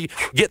trying to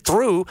get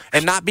through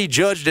and not be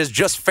judged as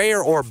just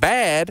fair or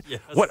bad,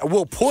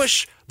 will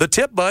push the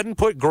tip button,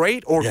 put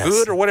great or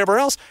good or whatever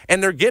else,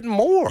 and they're getting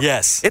more.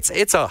 Yes.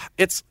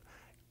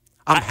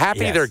 I'm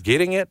happy they're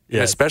getting it,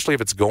 especially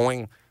if it's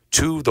going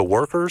to the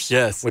workers.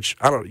 Yes. Which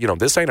I don't.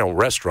 This ain't a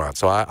restaurant,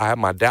 so I have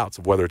my doubts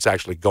of whether it's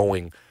actually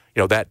going.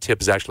 That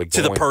tip is actually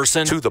going to the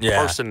person.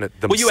 Person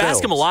themselves. Well, you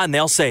ask them a lot, and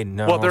they'll say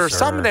no. Well, there are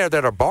some there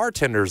that are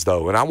bartenders,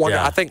 though, and I wonder.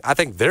 I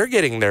think they're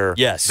getting their.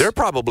 Yes. They're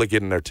probably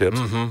getting their tips.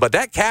 Mm-hmm. But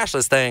that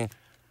cashless thing,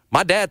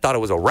 my dad thought it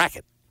was a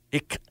racket.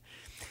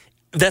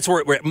 That's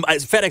where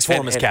FedEx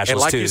Forum is cashless, and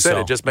like too. you said,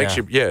 it just makes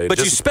you, But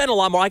you spend a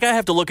lot more. I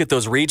have to look at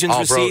those regions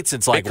receipts.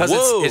 It's like, because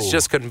whoa. It's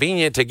just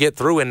convenient to get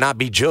through and not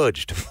be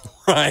judged.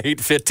 Right,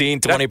 15,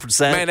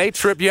 20%. Man, they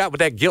trip you out with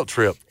that guilt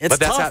trip. It's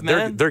tough,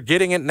 man. They're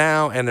getting it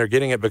now, and they're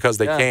getting it because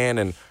they can.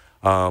 And,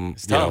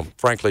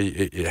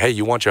 frankly, hey,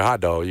 you want your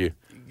hot dog, you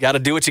got to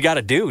do what you got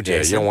to do, Jason.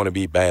 Yeah, you don't want to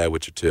be bad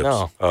with your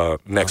tips. No.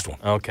 Next one.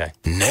 Okay.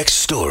 Next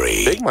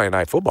story. Big Monday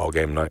night football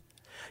game tonight.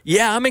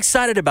 Yeah, I'm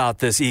excited about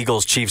this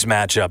Eagles-Chiefs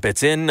matchup.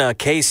 It's in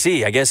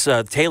KC. I guess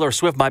Taylor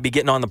Swift might be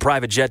getting on the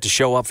private jet to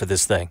show up for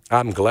this thing.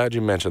 I'm glad you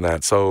mentioned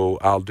that. So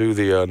I'll do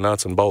the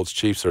nuts and bolts.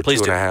 Chiefs are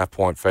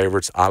 2.5-point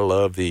favorites. I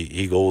love the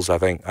Eagles. I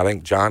think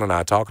John and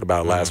I talked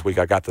about it last week.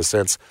 I got the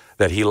sense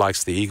that he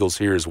likes the Eagles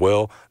here as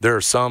well. There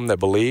are some that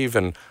believe,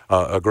 and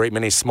a great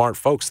many smart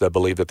folks that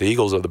believe that the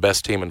Eagles are the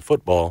best team in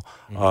football.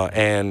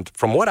 And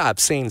from what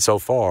I've seen so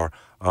far,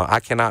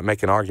 I cannot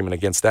make an argument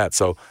against that.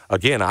 So,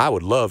 again, I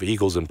would love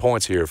Eagles and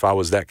points here if I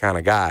was that kind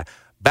of guy.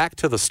 Back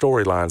to the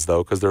storylines,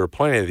 though, because there are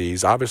plenty of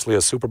these. Obviously,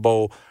 a Super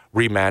Bowl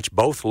rematch,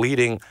 both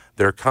leading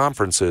their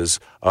conferences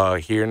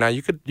here. Now,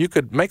 you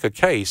could make a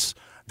case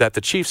that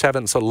the Chiefs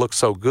haven't looked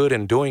so good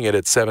in doing it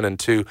at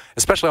 7-2,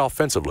 especially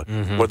offensively,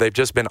 where they've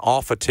just been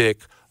off a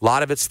tick. A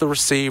lot of it's the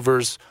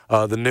receivers,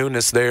 the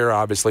newness there,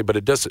 obviously, but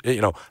it does.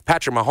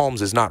 Patrick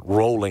Mahomes is not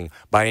rolling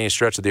by any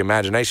stretch of the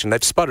imagination.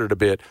 They've sputtered a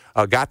bit.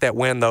 Got that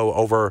win though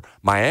over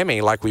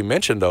Miami, like we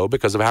mentioned though,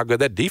 because of how good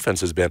that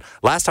defense has been.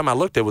 Last time I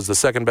looked, it was the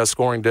second best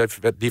scoring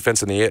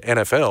defense in the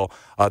NFL.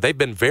 They've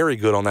been very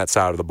good on that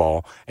side of the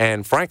ball,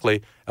 and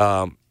frankly.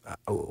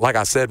 Like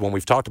I said when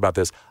we've talked about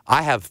this,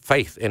 I have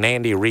faith in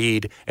Andy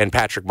Reid and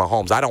Patrick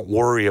Mahomes. I don't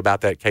worry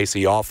about that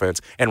KC offense.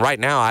 And right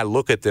now I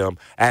look at them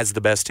as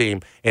the best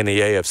team in the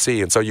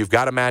AFC. And so you've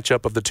got a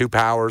matchup of the two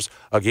powers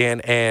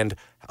again. And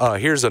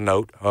here's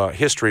a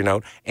history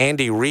note.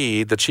 Andy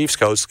Reid, the Chiefs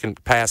coach, can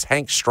pass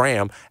Hank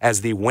Stram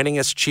as the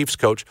winningest Chiefs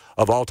coach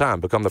of all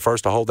time, become the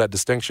first to hold that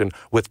distinction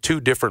with two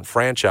different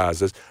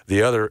franchises.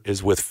 The other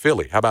is with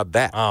Philly. How about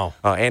that? Oh.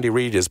 Andy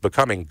Reid is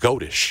becoming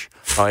goatish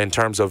in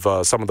terms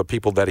of some of the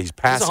people that he's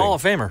passing. He's a Hall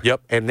of Famer.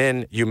 Yep. And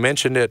then you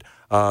mentioned it,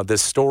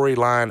 this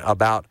storyline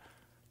about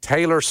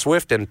Taylor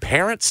Swift and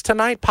parents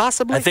tonight,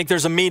 possibly? I think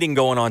there's a meeting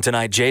going on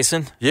tonight,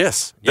 Jason.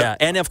 Yes. Yeah,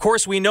 and of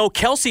course we know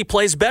Kelsey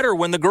plays better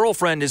when the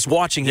girlfriend is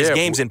watching his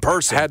games in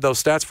person. I had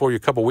those stats for you a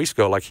couple weeks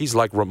ago. He's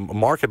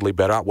remarkably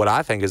better. What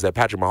I think is that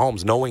Patrick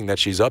Mahomes, knowing that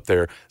she's up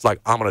there, it's like,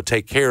 I'm going to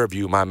take care of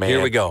you, my man.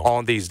 Here we go.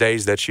 On these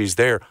days that she's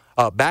there.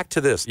 Back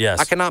to this. Yes.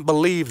 I cannot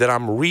believe that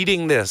I'm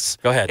reading this.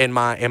 Go ahead. In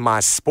my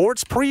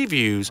sports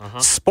previews,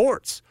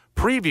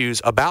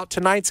 about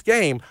tonight's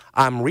game.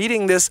 I'm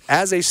reading this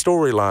as a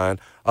storyline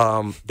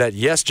that,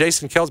 yes,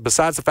 Jason Kelce,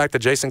 besides the fact that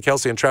Jason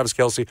Kelce and Travis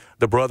Kelce,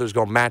 the brothers,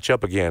 going to match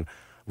up again,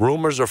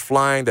 rumors are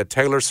flying that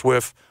Taylor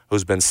Swift,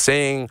 who's been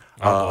seeing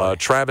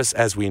Travis,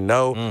 as we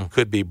know,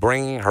 could be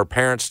bringing her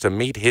parents to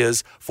meet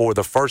his for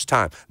the first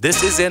time.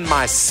 This is in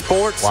my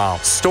sports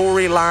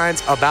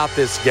storylines about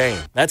this game.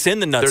 That's in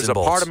the nuts There's and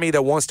bolts. a part of me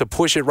that wants to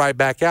push it right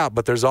back out,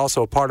 but there's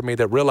also a part of me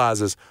that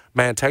realizes,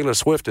 man, Taylor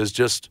Swift is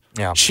just,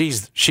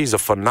 she's a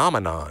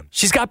phenomenon.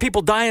 She's got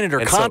people dying at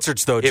her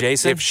concerts, though,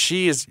 Jason. If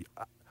she is...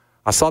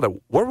 I saw that.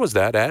 Where was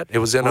that at? It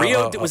was in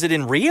Rio. Was it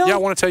in Rio? Yeah, I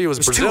want to tell you it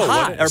was Brazil. Too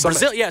hot. Or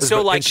Brazil, yeah.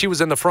 And she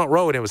was in the front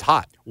row, and it was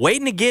hot.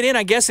 Waiting to get in,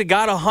 I guess it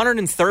got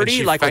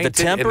 130, with the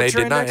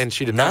temperature. And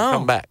she did not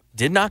come back.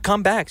 Did not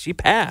come back. She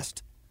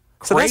passed.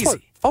 So crazy. That's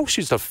what folks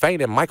used to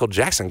faint at Michael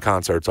Jackson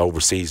concerts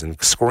overseas and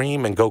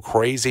scream and go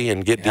crazy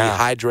and get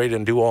dehydrated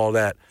and do all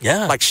that.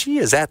 Yeah. She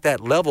is at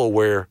that level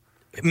where...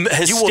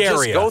 Hysteria. You will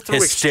just go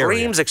through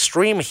extremes,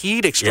 extreme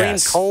heat, extreme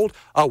cold.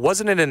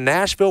 Wasn't it in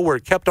Nashville where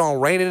it kept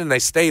on raining and they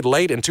stayed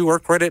late? And to her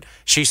credit,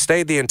 she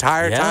stayed the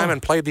entire time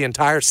and played the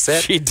entire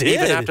set. She did.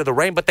 Even after the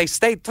rain. But they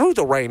stayed through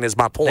the rain is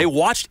my point. They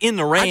watched in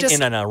the rain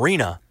in an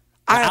arena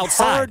I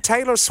outside. heard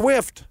Taylor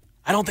Swift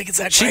I don't think it's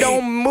that She great.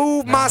 don't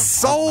move my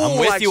soul I'm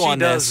with like you she on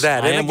does this.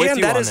 that. I And am with again,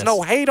 you that on is this.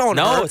 no hate on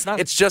No, her. it's not.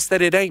 It's just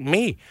that it ain't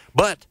me.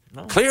 But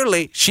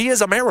clearly, she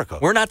is America.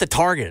 We're not the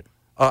target.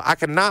 I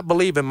cannot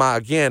believe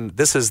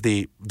this is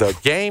the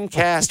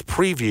Gamecast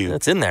preview.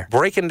 It's in there.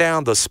 Breaking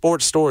down the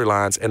sports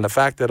storylines and the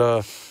fact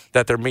that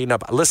they're meeting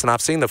up. Listen,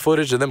 I've seen the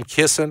footage of them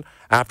kissing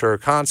after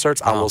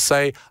concerts. I will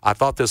say I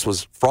thought this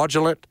was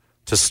fraudulent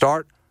to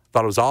start.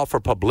 Thought it was all for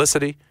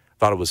publicity.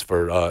 Thought it was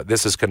for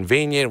this is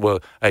convenient. Well,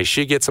 hey,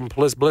 she gets some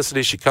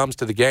publicity. She comes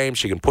to the game.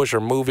 She can push her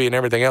movie and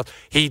everything else.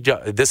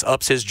 This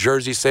ups his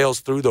jersey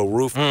sales through the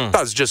roof. Thought it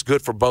was just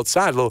good for both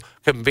sides. A little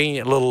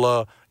convenient,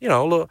 little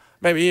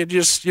maybe you're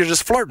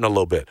just flirting a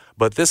little bit.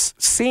 But this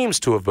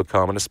seems to have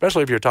become, and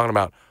especially if you're talking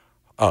about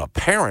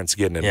parents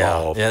getting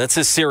involved. Yeah, that's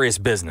a serious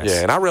business.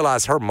 Yeah, and I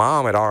realized her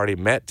mom had already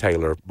met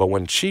Taylor, but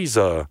when she's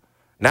now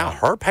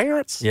her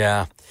parents.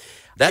 Yeah,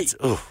 that's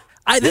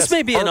this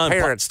may be her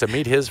parents to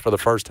meet his for the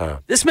first time.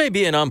 This may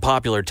be an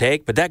unpopular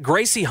take, but that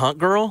Gracie Hunt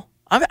girl,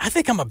 I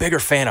think I'm a bigger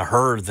fan of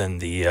her than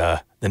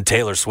than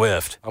Taylor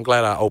Swift. I'm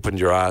glad I opened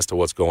your eyes to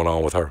what's going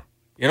on with her.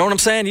 You know what I'm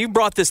saying? You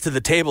brought this to the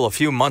table a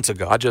few months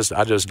ago. I just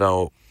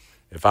know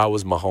if I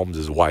was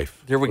Mahomes'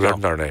 wife. Here we go.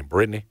 What's her name?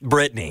 Brittany?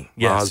 Brittany,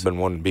 yes. My husband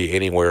wouldn't be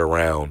anywhere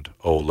around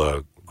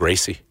old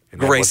Gracie.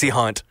 Gracie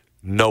Hunt.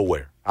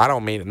 Nowhere. I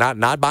don't mean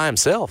not by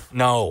himself.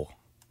 No.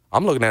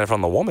 I'm looking at it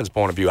from the woman's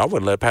point of view. I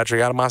wouldn't let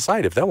Patrick out of my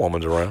sight if that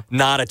woman's around.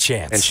 Not a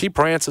chance. And she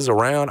prances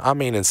around. I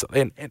mean, and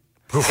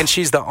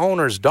she's the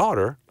owner's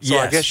daughter, so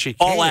yes. I guess she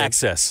can. All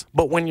access.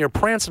 But when you're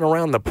prancing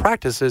around the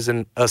practices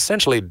and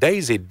essentially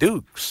Daisy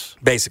Dukes.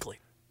 Basically.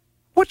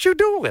 What you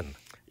doing?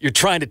 You're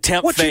trying to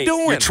tempt what fate. You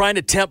doing? You're trying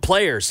to tempt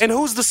players. And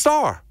who's the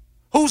star?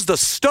 Who's the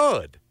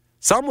stud?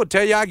 Some would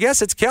tell you, I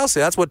guess it's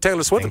Kelsey. That's what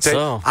Taylor Swift would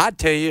tell you. I'd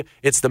tell you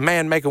it's the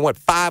man making,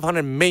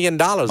 $500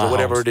 million or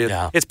whatever it is.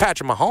 Yeah. It's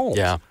Patrick Mahomes.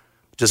 Yeah.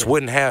 Just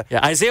wouldn't have.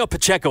 Yeah, Isaiah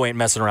Pacheco ain't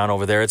messing around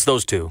over there. It's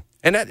those two.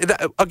 And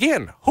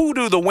again, who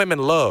do the women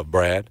love,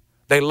 Brad?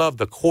 They love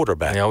the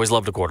quarterback. They always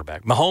love the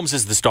quarterback. Mahomes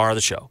is the star of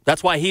the show.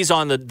 That's why he's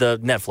on the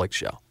Netflix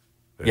show.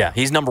 Yeah,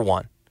 he's number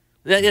one.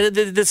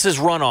 This is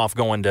runoff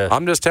going to.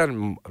 I'm just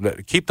telling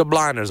you, keep the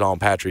blinders on,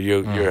 Patrick.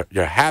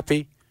 You're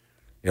happy.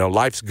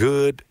 Life's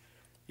good.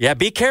 Yeah,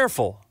 be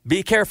careful.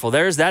 Be careful.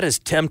 That is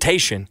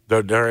temptation.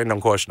 There ain't no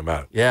question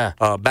about it. Yeah.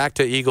 Back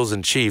to Eagles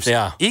and Chiefs.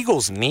 Yeah.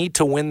 Eagles need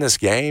to win this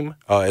game.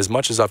 As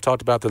much as I've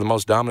talked about they're the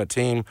most dominant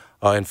team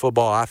in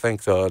football, I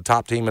think the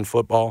top team in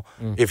football.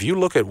 If you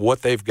look at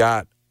what they've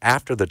got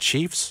after the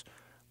Chiefs,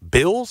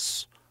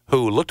 Bills,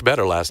 who looked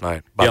better last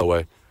night, by the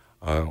way.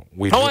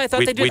 I thought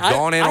they did. We'd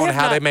gone in on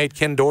how they made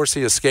Ken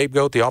Dorsey a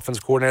scapegoat, the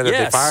offensive coordinator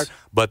that they fired,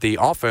 but the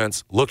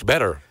offense looked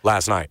better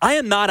last night. I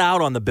am not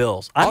out on the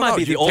Bills. I might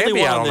be the only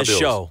one on this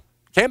show.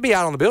 Can't be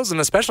out on the Bills, and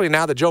especially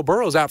now that Joe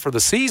Burrow's out for the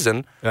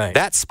season,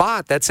 that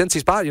spot, that Cincy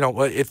spot,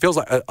 it feels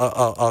like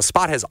a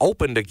spot has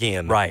opened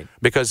again. Right.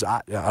 Because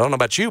I don't know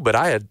about you, but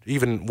I had,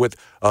 even with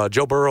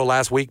Joe Burrow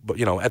last week, but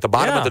at the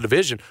bottom of the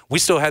division, we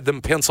still had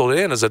them penciled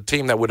in as a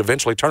team that would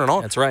eventually turn it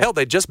on. That's right. Hell,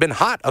 they'd just been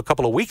hot a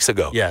couple of weeks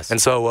ago. Yes.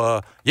 And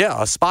so,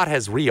 a spot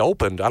has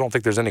reopened. I don't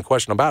think there's any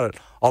question about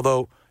it.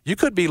 Although, you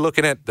could be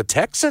looking at the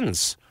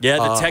Texans. Yeah,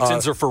 the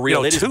Texans are for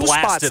real. They just two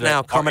spots blasted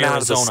now coming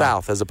out of the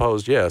South as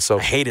opposed, So,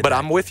 I hated but that.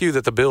 I'm with you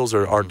that the Bills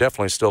are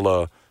definitely still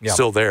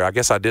there. I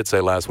guess I did say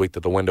last week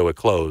that the window had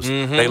closed.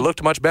 They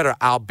looked much better,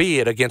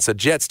 albeit against a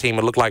Jets team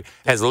it looked like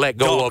has let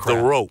go of the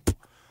rope.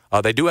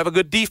 They do have a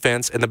good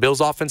defense, and the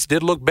Bills' offense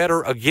did look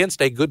better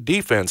against a good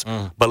defense.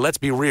 But let's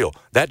be real.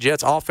 That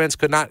Jets' offense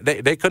could not –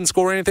 they couldn't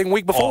score anything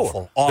week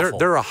before. Awful.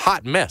 They're a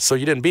hot mess, so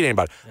you didn't beat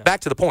anybody. Yeah.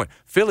 Back to the point.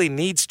 Philly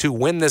needs to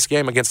win this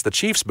game against the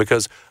Chiefs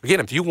because, again,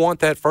 if you want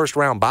that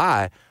first-round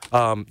bye,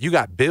 you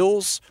got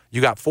Bills,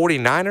 you got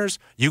 49ers,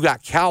 you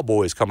got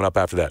Cowboys coming up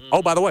after that.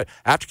 Oh, by the way,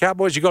 after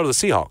Cowboys, you go to the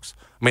Seahawks.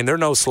 I mean, they're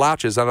no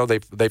slouches. I know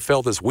they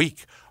fell this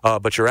week,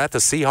 but you're at the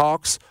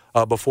Seahawks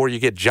before you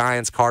get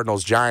Giants,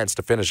 Cardinals, Giants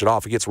to finish it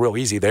off. It gets real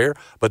easy there.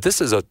 But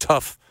this is a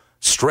tough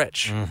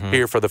stretch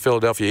here for the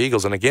Philadelphia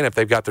Eagles. And again, if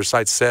they've got their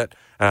sights set,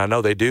 and I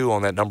know they do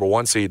on that number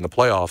one seed in the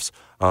playoffs,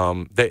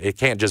 it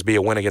can't just be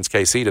a win against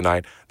KC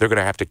tonight. They're going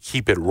to have to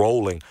keep it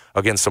rolling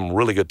against some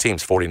really good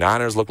teams.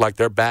 49ers look like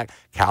they're back.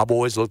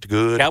 Cowboys looked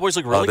good. Cowboys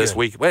look really this good.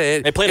 Week.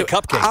 They played a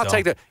cupcake, I'll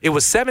take that. It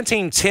was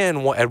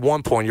 17-10 at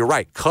one point. You're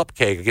right.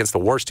 Cupcake against the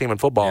worst team in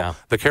football,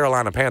 the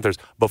Carolina Panthers,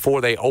 before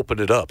they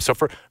opened it up. So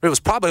it was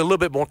probably a little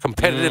bit more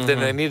competitive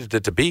than they needed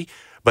it to be.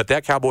 But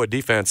that Cowboy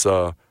defense,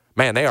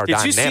 man, they are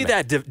dynamic. Did you see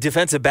that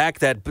defensive back?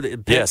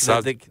 Yes.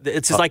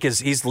 It's just like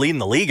he's leading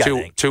the league, I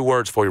think. Two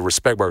words for you,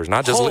 respect burgers.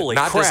 Not just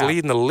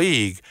leading the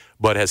league,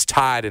 but has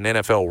tied an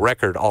NFL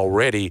record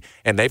already.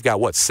 And they've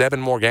got,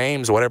 7 more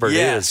games, whatever it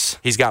is.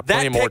 He's got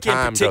plenty more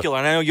time in particular,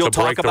 and I know you'll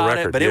talk about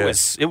it, but it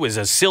was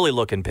a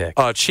silly-looking pick.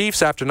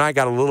 Chiefs after night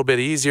got a little bit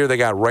easier. They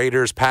got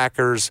Raiders,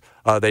 Packers.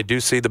 They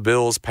do see the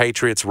Bills,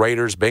 Patriots,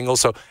 Raiders, Bengals.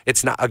 So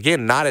it's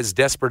not as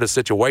desperate a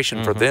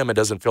situation for them. It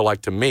doesn't feel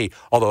like to me.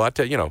 Although I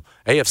tell you,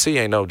 AFC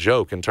ain't no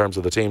joke in terms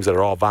of the teams that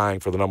are all vying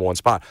for the number one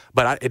spot.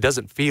 But it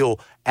doesn't feel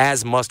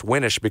as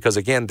must-winish because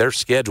again, their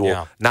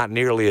schedule not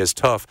nearly as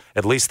tough.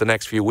 At least the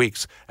next few weeks.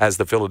 weeks as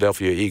the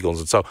Philadelphia Eagles.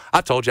 And so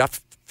I told you, I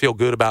feel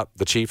good about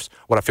the Chiefs.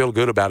 What I feel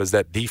good about is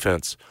that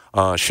defense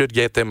should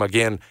get them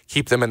again,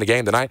 keep them in the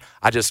game tonight.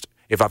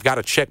 If I've got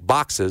to check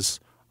boxes,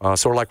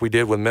 sort of like we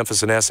did with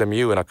Memphis and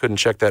SMU, and I couldn't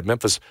check that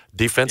Memphis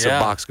defensive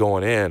box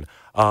going in,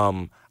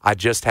 I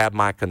just have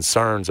my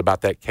concerns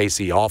about that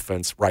KC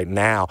offense right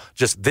now.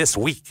 Just this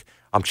week,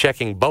 I'm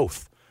checking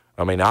both.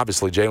 I mean,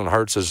 obviously, Jalen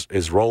Hurts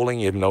is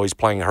rolling, even though he's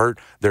playing hurt.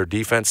 Their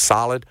defense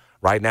solid.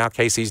 Right now,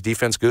 KC's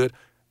defense good.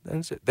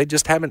 They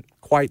just haven't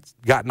quite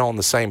gotten on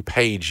the same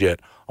page yet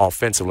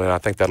offensively, and I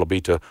think that'll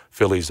be to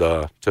Philly's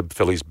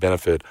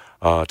benefit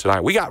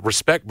tonight. We got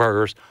Respect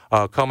Burgers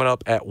coming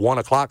up at 1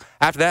 o'clock.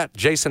 After that,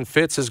 Jason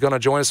Fitz is going to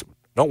join us.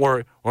 Don't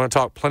worry, we're going to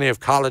talk plenty of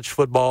college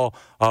football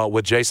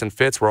with Jason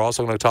Fitz. We're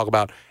also going to talk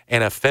about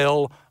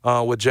NFL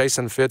with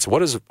Jason Fitz. What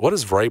does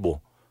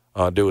Vrabel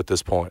do at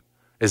this point?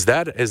 Is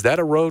that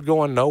a road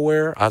going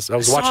nowhere? I was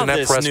watching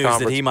that press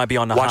conference. That he might be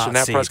on the watching hot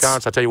that seats. press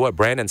conference. I tell you what,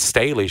 Brandon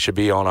Staley should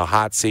be on a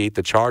hot seat.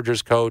 The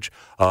Chargers coach,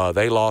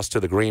 they lost to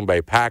the Green Bay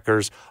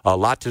Packers. A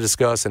lot to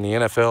discuss in the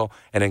NFL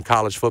and in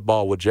college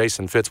football with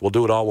Jason Fitz. We'll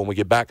do it all when we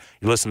get back.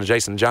 You listen to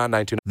Jason and John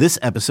 92. This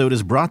episode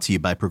is brought to you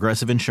by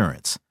Progressive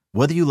Insurance.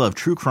 Whether you love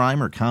true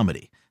crime or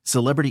comedy,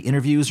 celebrity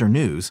interviews or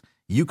news,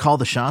 you call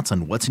the shots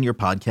on what's in your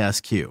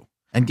podcast queue.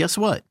 And guess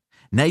what?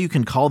 Now you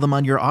can call them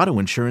on your auto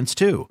insurance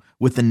too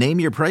with the Name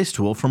Your Price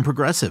tool from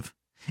Progressive.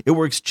 It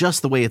works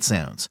just the way it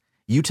sounds.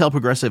 You tell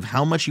Progressive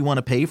how much you want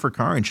to pay for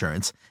car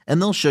insurance, and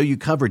they'll show you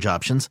coverage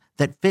options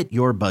that fit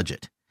your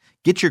budget.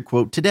 Get your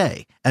quote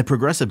today at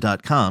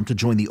Progressive.com to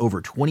join the over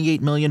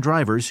 28 million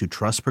drivers who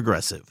trust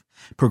Progressive.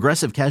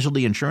 Progressive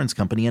Casualty Insurance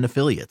Company and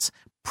Affiliates.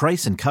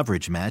 Price and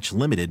coverage match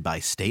limited by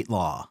state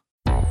law.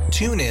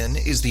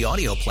 TuneIn is the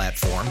audio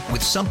platform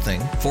with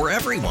something for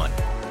everyone.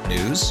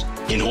 News.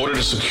 In order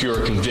to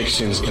secure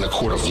convictions in a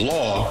court of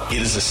law,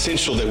 it is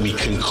essential that we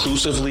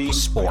conclusively.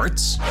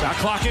 Sports. Got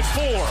clock at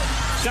 4.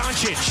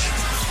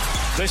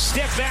 Doncic. The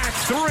step back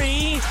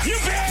 3. You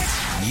bet.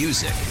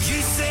 Music.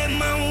 You set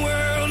my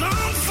world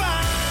on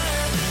fire.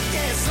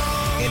 Yes,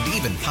 and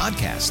even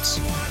podcasts.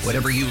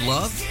 Whatever you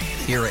love,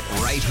 hear it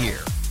right here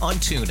on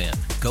TuneIn.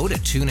 Go to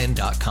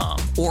TuneIn.com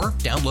or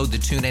download the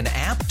TuneIn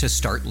app to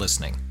start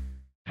listening.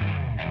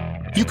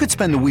 You could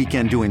spend the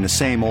weekend doing the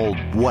same old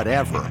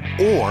whatever,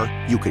 or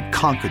you could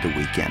conquer the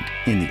weekend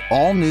in the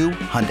all-new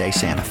Hyundai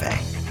Santa Fe.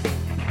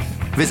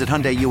 Visit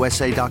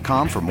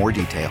HyundaiUSA.com for more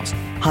details.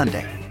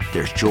 Hyundai,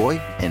 there's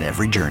joy in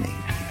every journey.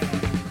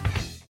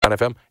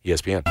 FM,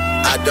 ESPN.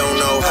 I don't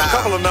know how. A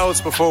couple of notes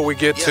before we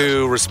get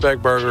to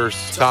Respect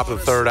Burgers, top of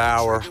the third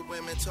hour,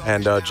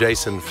 and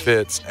Jason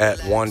Fitz at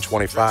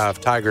 125.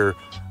 Tiger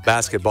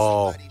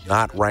basketball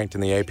not ranked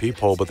in the AP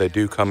poll, but they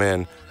do come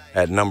in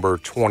at number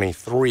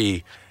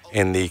 23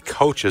 in the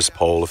coaches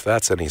poll, if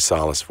that's any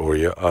solace for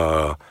you.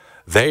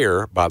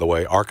 There, by the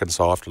way,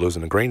 Arkansas, after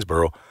losing to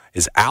Greensboro,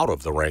 is out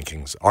of the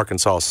rankings.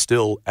 Arkansas is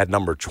still at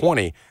number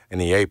 20 in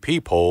the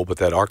AP poll, but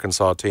that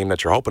Arkansas team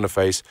that you're hoping to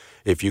face,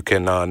 if you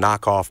can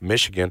knock off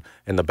Michigan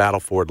in the battle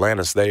for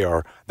Atlantis,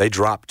 they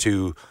drop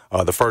to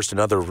the first and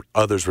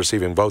others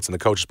receiving votes in the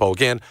coaches poll.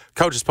 Again,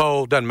 coaches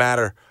poll doesn't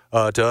matter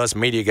to us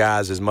media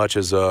guys as much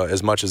as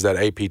that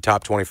AP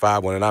top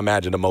 25 one, and I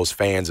imagine to most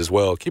fans as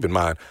well. Keep in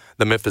mind,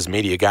 the Memphis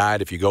Media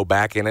Guide, if you go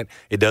back in it,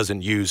 it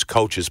doesn't use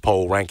coaches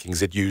poll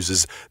rankings. It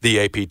uses the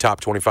AP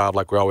top 25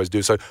 like we always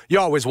do. So you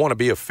always want to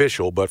be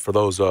official, but for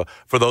those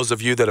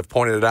of you that have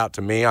pointed it out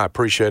to me, I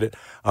appreciate it.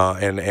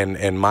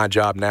 And my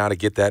job now to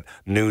get that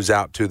news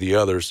out to the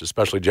others,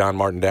 especially John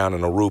Martin down in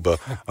Aruba,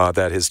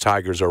 that his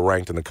Tigers are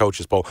ranked in the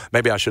coaches poll.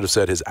 Maybe I should have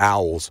said his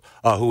Owls,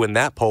 who in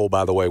that poll,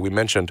 by the way, we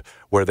mentioned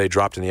where they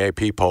dropped in the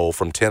AP poll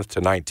from 10th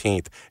to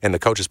 19th. In the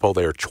coaches poll,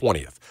 they are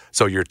 20th.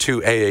 So your two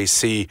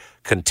AAC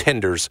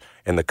contenders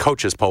in the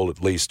coaches poll,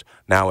 at least,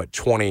 now at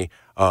 20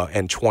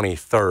 and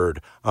 23rd.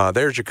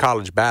 There's your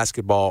college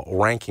basketball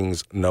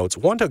rankings notes.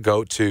 One to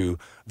go to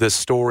this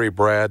story,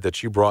 Brad,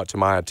 that you brought to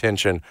my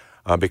attention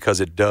because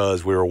it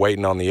does. We were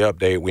waiting on the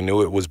update. We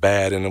knew it was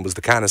bad, and it was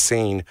the kind of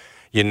scene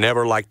you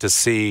never like to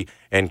see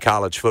in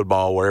college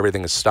football where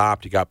everything is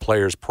stopped. You got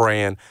players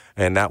praying,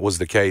 and that was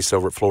the case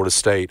over at Florida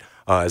State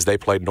as they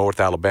played North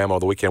Alabama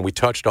over the weekend. We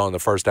touched on the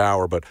first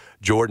hour, but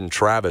Jordan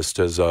Travis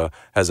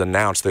has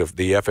announced that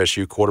the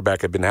FSU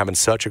quarterback had been having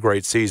such a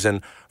great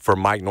season for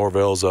Mike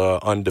Norvell's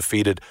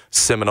undefeated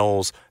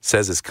Seminoles.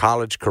 Says his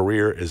college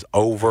career is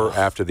over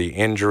after the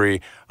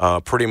injury.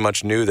 Pretty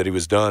much knew that he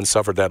was done,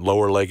 suffered that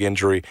lower leg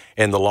injury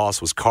in the loss,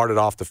 was carted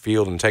off the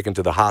field and taken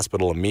to the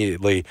hospital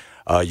immediately.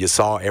 You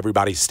saw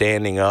everybody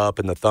standing up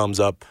and the thumbs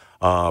up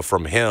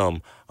from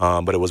him.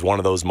 But it was one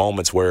of those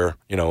moments where,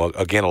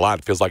 again,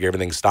 it feels like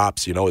everything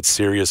stops. It's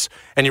serious.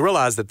 And you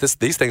realize that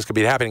these things could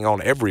be happening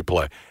on every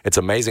play. It's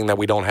amazing that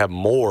we don't have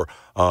more.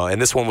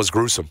 And this one was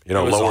gruesome.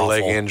 Lower awful.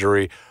 Leg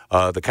injury,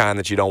 the kind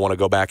that you don't want to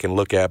go back and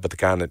look at, but the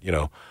kind that,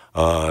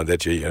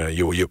 that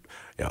you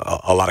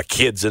a lot of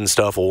kids and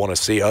stuff will want to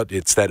see.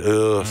 It's that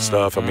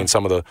stuff. I mean,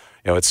 some of the,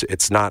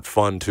 it's not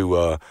fun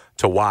to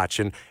watch.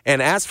 And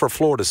as for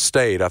Florida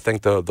State, I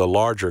think the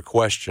larger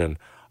question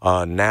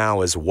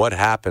now is what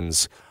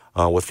happens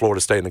with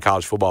Florida State in the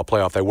college football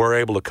playoff. They were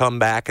able to come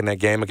back in that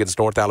game against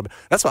North Alabama.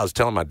 That's what I was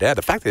telling my dad.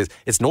 The fact is,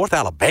 it's North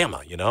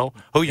Alabama,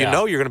 who you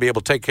know you're going to be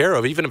able to take care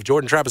of, even if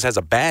Jordan Travis has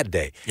a bad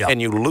day. Yep.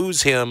 And you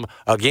lose him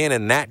again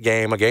in that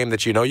game, a game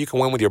that you can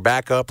win with your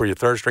backup or your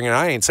third stringer.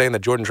 I ain't saying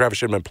that Jordan Travis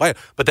shouldn't have been playing,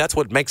 but that's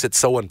what makes it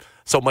so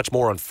much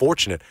more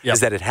unfortunate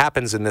is that it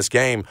happens in this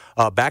game.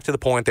 Back to the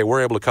point, they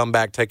were able to come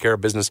back, take care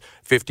of business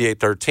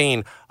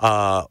 58-13.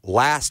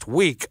 Last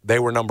week, they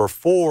were number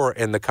 4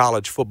 in the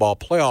college football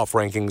playoff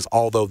rankings,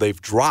 although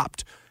they've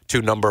dropped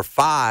to number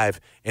 5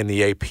 in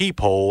the AP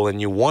poll, and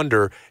you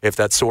wonder if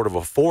that's sort of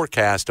a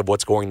forecast of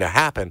what's going to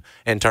happen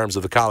in terms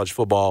of the college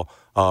football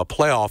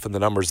playoff and the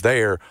numbers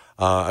there.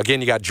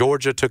 Again, you got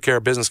Georgia took care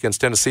of business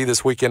against Tennessee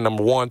this weekend,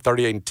 number 1,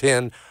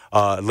 38-10,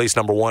 at least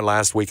number 1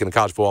 last week in the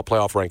college football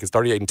playoff rankings,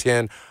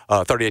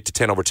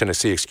 38-10 over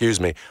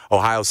Tennessee,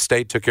 Ohio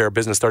State took care of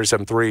business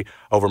 37-3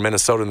 over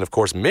Minnesota, and of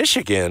course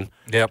Michigan.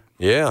 Yep.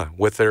 Yeah,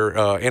 with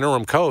their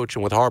interim coach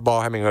and with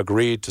Harbaugh having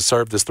agreed to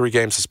serve this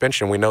 3-game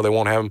suspension, we know they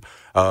won't have him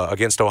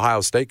against Ohio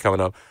State coming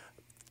up.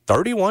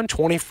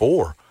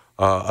 31-24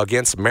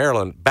 against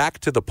Maryland. Back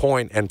to the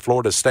point, and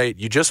Florida State,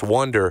 you just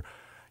wonder,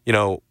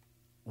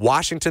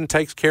 Washington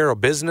takes care of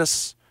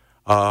business,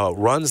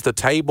 runs the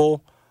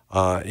table.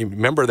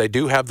 Remember, they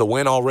do have the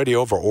win already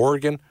over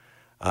Oregon.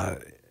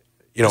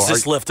 Does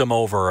this lift them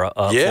over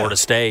Florida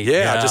State?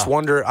 Yeah,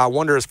 I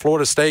wonder is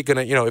Florida State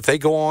going to, if they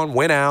go on,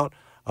 win out,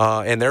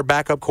 and their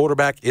backup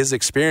quarterback is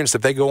experienced,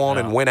 if they go on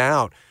and win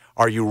out,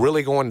 are you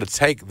really going to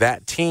take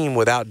that team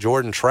without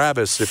Jordan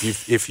Travis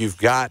if you've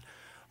got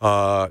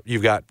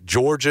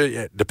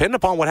Georgia, depending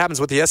upon what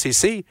happens with the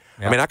SEC. Yep.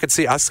 I mean, I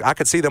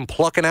could see them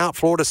plucking out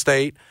Florida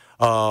State,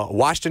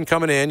 Washington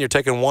coming in. You're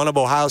taking one of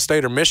Ohio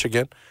State or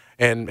Michigan,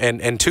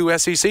 and 2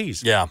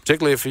 SECs. Yeah,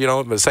 particularly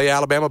if say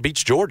Alabama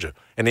beats Georgia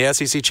in the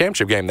SEC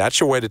championship game. That's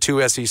your way to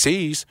 2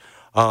 SECs.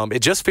 It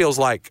just feels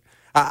like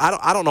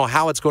I don't know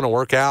how it's going to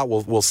work out.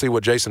 We'll see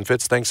what Jason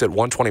Fitz thinks at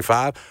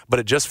 125, but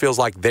it just feels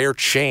like their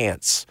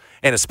chance,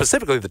 and it's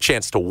specifically the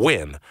chance to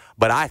win.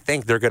 But I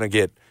think they're going to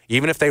get.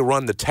 Even if they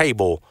run the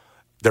table,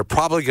 they're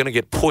probably going to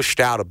get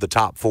pushed out of the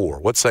top 4.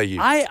 What say you?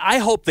 I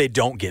hope they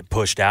don't get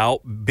pushed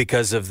out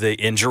because of the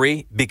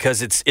injury,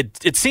 because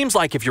it seems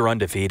like if you're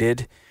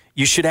undefeated,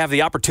 you should have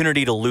the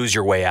opportunity to lose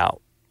your way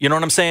out. You know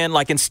what I'm saying?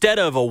 Like, instead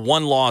of a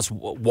one-loss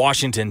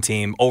Washington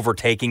team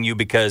overtaking you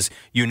because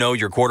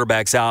your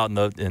quarterback's out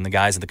and the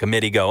guys in the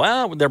committee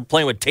go, they're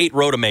playing with Tate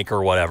Rodemaker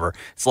or whatever.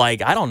 It's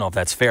like, I don't know if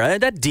that's fair.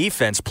 That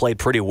defense played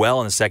pretty well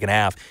in the second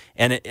half,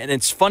 and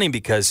it's funny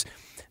because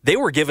they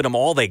were giving them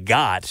all they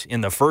got in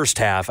the first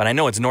half, and I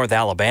know it's North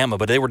Alabama,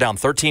 but they were down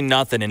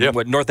 13-0, and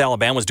what North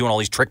Alabama was doing all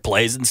these trick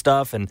plays and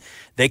stuff, and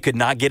they could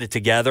not get it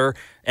together.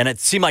 And it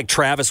seemed like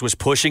Travis was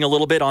pushing a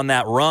little bit on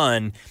that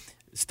run.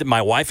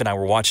 My wife and I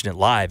were watching it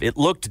live. It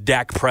looked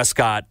Dak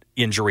Prescott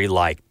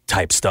injury-like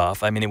type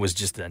stuff. I mean, it was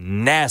just a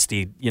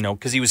nasty,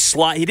 because he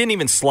didn't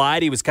even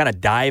slide. He was kind of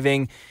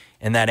diving,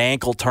 and that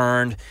ankle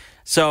turned.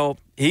 So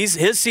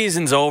his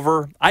season's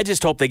over. I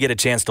just hope they get a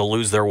chance to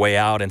lose their way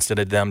out instead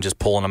of them just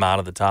pulling them out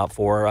of the top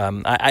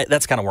 4.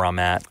 That's kind of where I'm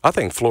at. I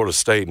think Florida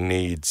State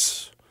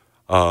needs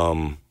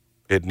Washington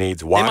they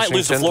might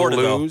lose to Florida,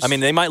 to lose. Though. I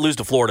mean, they might lose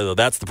to Florida, though.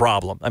 That's the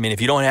problem. I mean,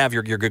 if you don't have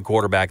your good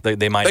quarterback,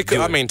 they might. They could.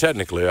 I mean,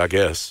 technically, I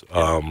guess.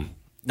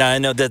 Now, I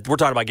know that we're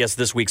talking about, I guess,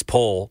 this week's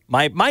poll.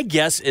 My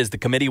guess is the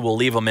committee will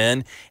leave them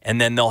in,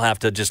 and then they'll have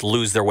to just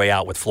lose their way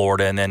out with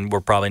Florida, and then we're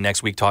probably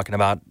next week talking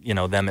about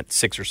them at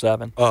 6 or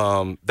 7.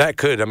 That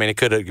could. I mean, it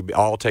could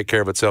all take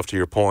care of itself, to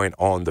your point,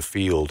 on the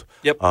field.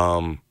 Yep.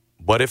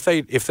 But if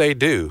they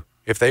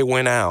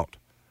win out,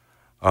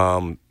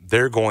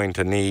 they're going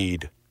to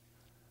need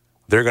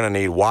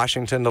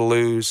Washington to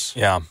lose.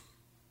 Yeah.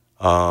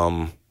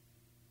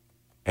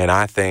 And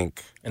I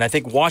think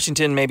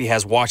Washington maybe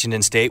has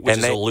Washington State, which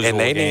is a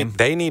losable game.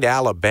 They need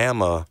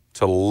Alabama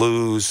to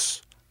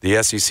lose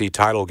the SEC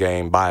title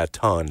game by a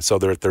ton, so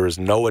that there is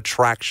no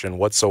attraction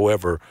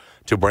whatsoever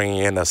to bringing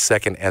in a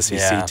second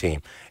SEC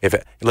team. If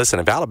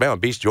Alabama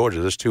beats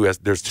Georgia, there's two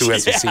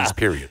SECs.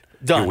 Period.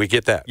 Done. We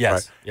get that, yes.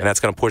 Right? Yep. And that's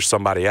going to push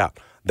somebody out.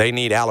 They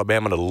need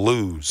Alabama to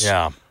lose.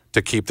 Yeah.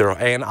 To keep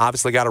and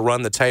obviously got to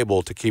run the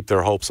table to keep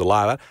their hopes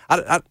alive.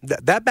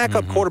 That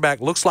backup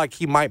quarterback looks like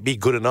he might be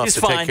good enough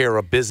to take care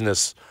of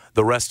business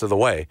the rest of the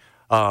way.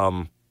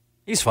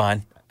 He's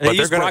fine. But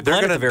they're going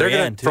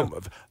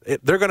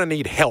to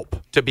need help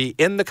to be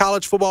in the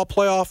college football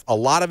playoff. A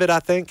lot of it,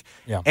 I think,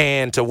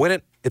 and to win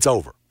it, it's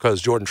over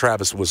because Jordan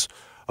Travis was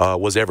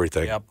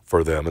everything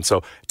for them. And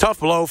so,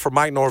 tough blow for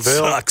Mike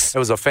Norvell. Sucks. It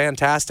was a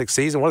fantastic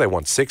season where they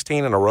won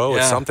 16 in a row.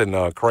 Yeah. It's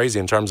something crazy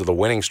in terms of the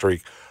winning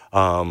streak.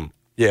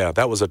 Yeah,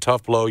 that was a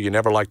tough blow. You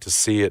never like to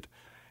see it,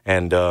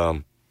 and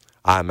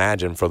I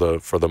imagine for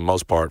the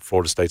most part,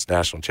 Florida State's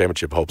national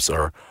championship hopes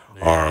are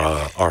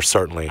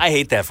certainly. I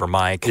hate that for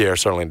Mike. Yeah,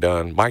 certainly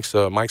done. Mike's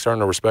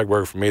earned a respect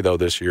word for me though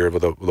this year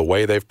with the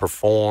way they've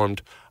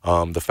performed,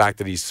 the fact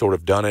that he's sort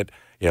of done it,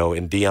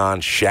 in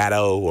Deion's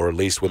shadow, or at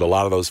least with a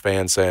lot of those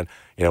fans saying,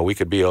 we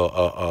could be a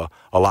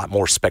lot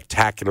more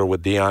spectacular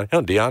with Deion.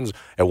 Deion's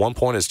at one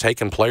point has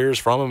taken players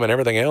from him and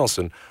everything else,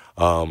 and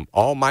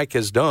all Mike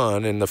has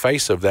done in the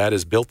face of that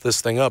is built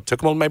this thing up.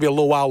 Took him maybe a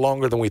little while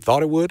longer than we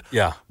thought it would.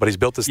 Yeah. But he's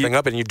built this thing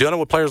up, and you've done it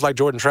with players like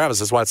Jordan Travis.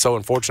 That's why it's so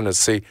unfortunate to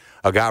see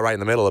a guy right in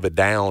the middle of it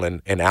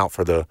down and out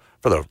for the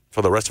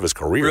rest of his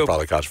career,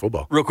 probably college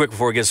football. Real quick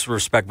before we get to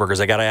Respect Burgers,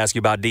 I got to ask you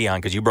about Deion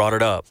because you brought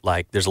it up.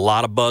 Like, there's a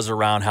lot of buzz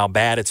around how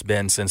bad it's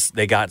been since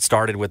they got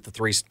started with the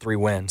three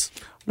wins.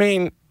 I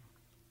mean,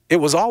 it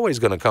was always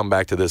going to come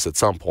back to this at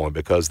some point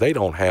because they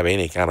don't have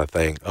any kind of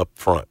thing up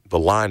front. The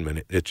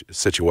lineman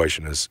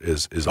situation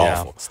is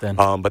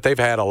awful. But they've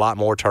had a lot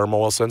more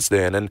turmoil since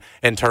then,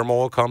 and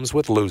turmoil comes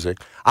with losing.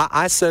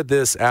 I said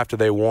this after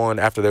they went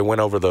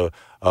over the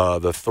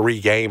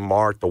 3-game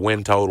mark, the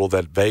win total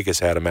that Vegas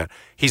had him at.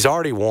 He's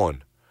already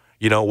won.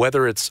 You know,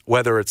 whether it's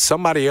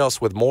somebody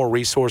else with more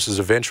resources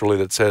eventually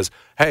that says,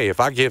 hey, if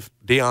I give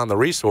Deion the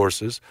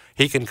resources,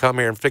 he can come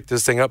here and fix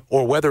this thing up,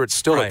 or whether it's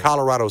still at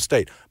Colorado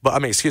State.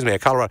 But at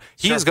Colorado,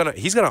 he's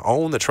gonna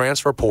own the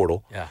transfer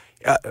portal. Yeah.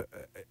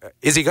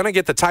 Is he gonna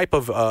get the type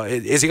of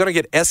is he gonna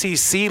get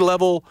SEC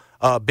level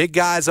big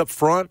guys up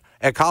front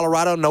at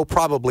Colorado? No,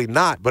 probably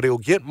not. But he'll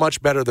get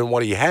much better than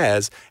what he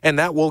has, and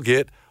that will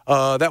get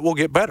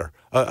better.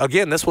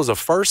 Again, this was a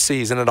first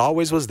season. It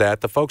always was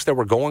that. The folks that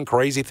were going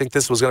crazy think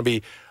this was going to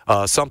be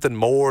something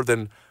more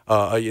than,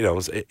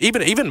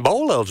 even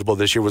bowl eligible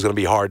this year was going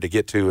to be hard to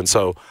get to. And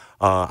so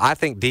I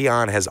think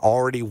Deion has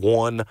already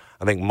won.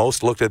 I think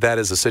most looked at that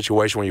as a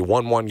situation where you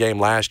won one game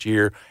last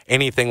year.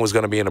 Anything was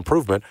going to be an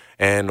improvement.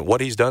 And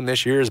what he's done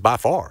this year is by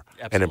far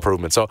an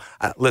improvement. So,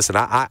 listen,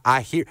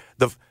 I hear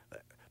the –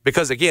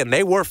 because, again,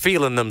 they were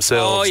feeling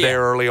themselves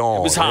there early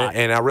on. It was hot.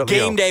 And I really,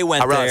 Game day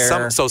went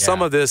there.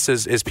 Some of this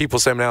is people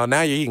saying, now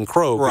you're eating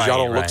crow because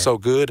y'all don't look so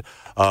good.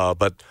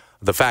 But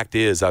the fact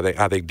is,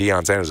 I think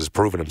Deion Sanders has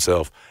proven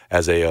himself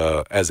as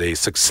a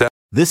success.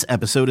 This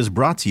episode is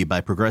brought to you by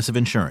Progressive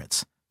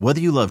Insurance.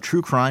 Whether you love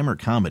true crime or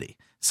comedy,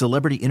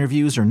 celebrity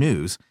interviews or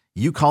news,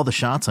 you call the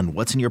shots on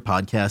what's in your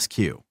podcast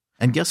queue.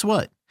 And guess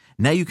what?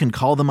 Now you can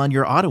call them on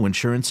your auto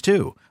insurance,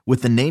 too,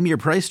 with the Name Your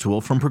Price tool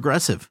from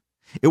Progressive.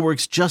 It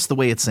works just the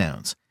way it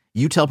sounds.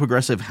 You tell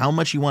Progressive how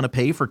much you want to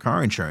pay for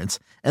car insurance,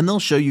 and they'll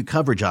show you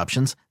coverage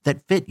options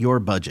that fit your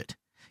budget.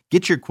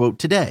 Get your quote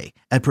today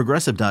at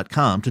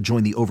Progressive.com to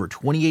join the over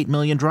 28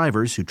 million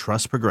drivers who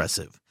trust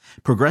Progressive.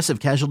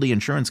 Progressive Casualty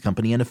Insurance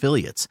Company and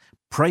Affiliates.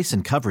 Price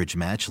and coverage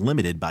match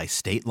limited by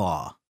state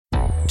law.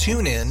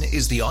 TuneIn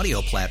is the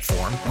audio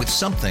platform with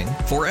something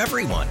for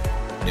everyone.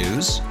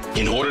 News.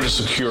 In order to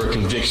secure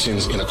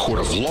convictions in a court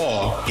of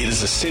law, it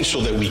is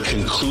essential that we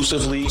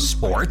conclusively.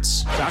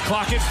 Sports. Got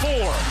clock at 4.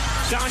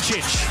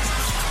 Doncic.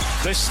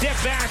 The step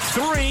back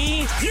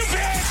 3. You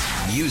bet.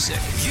 Music.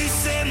 You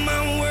set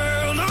my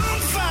world on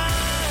fire.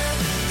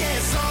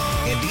 Yes,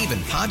 and even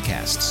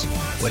podcasts.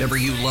 Whatever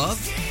you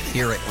love,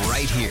 hear it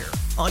right here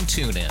on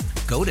TuneIn.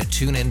 Go to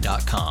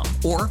TuneIn.com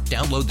or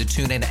download the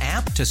TuneIn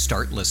app to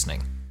start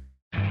listening.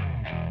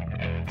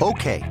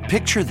 Okay,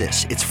 picture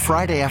this. It's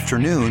Friday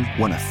afternoon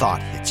when a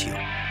thought hits you.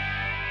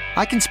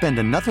 I can spend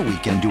another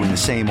weekend doing the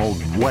same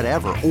old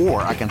whatever,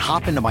 or I can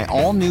hop into my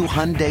all-new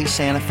Hyundai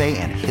Santa Fe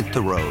and hit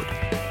the road.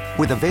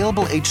 With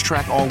available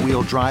H-Track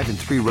all-wheel drive and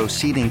 3-row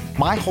seating,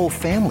 my whole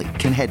family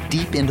can head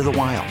deep into the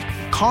wild.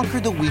 Conquer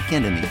the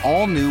weekend in the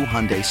all-new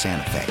Hyundai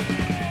Santa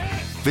Fe.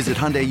 Visit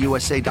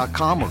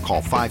HyundaiUSA.com or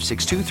call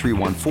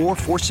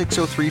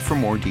 562-314-4603 for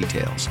more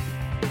details.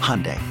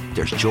 Hyundai,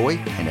 there's joy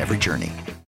in every journey.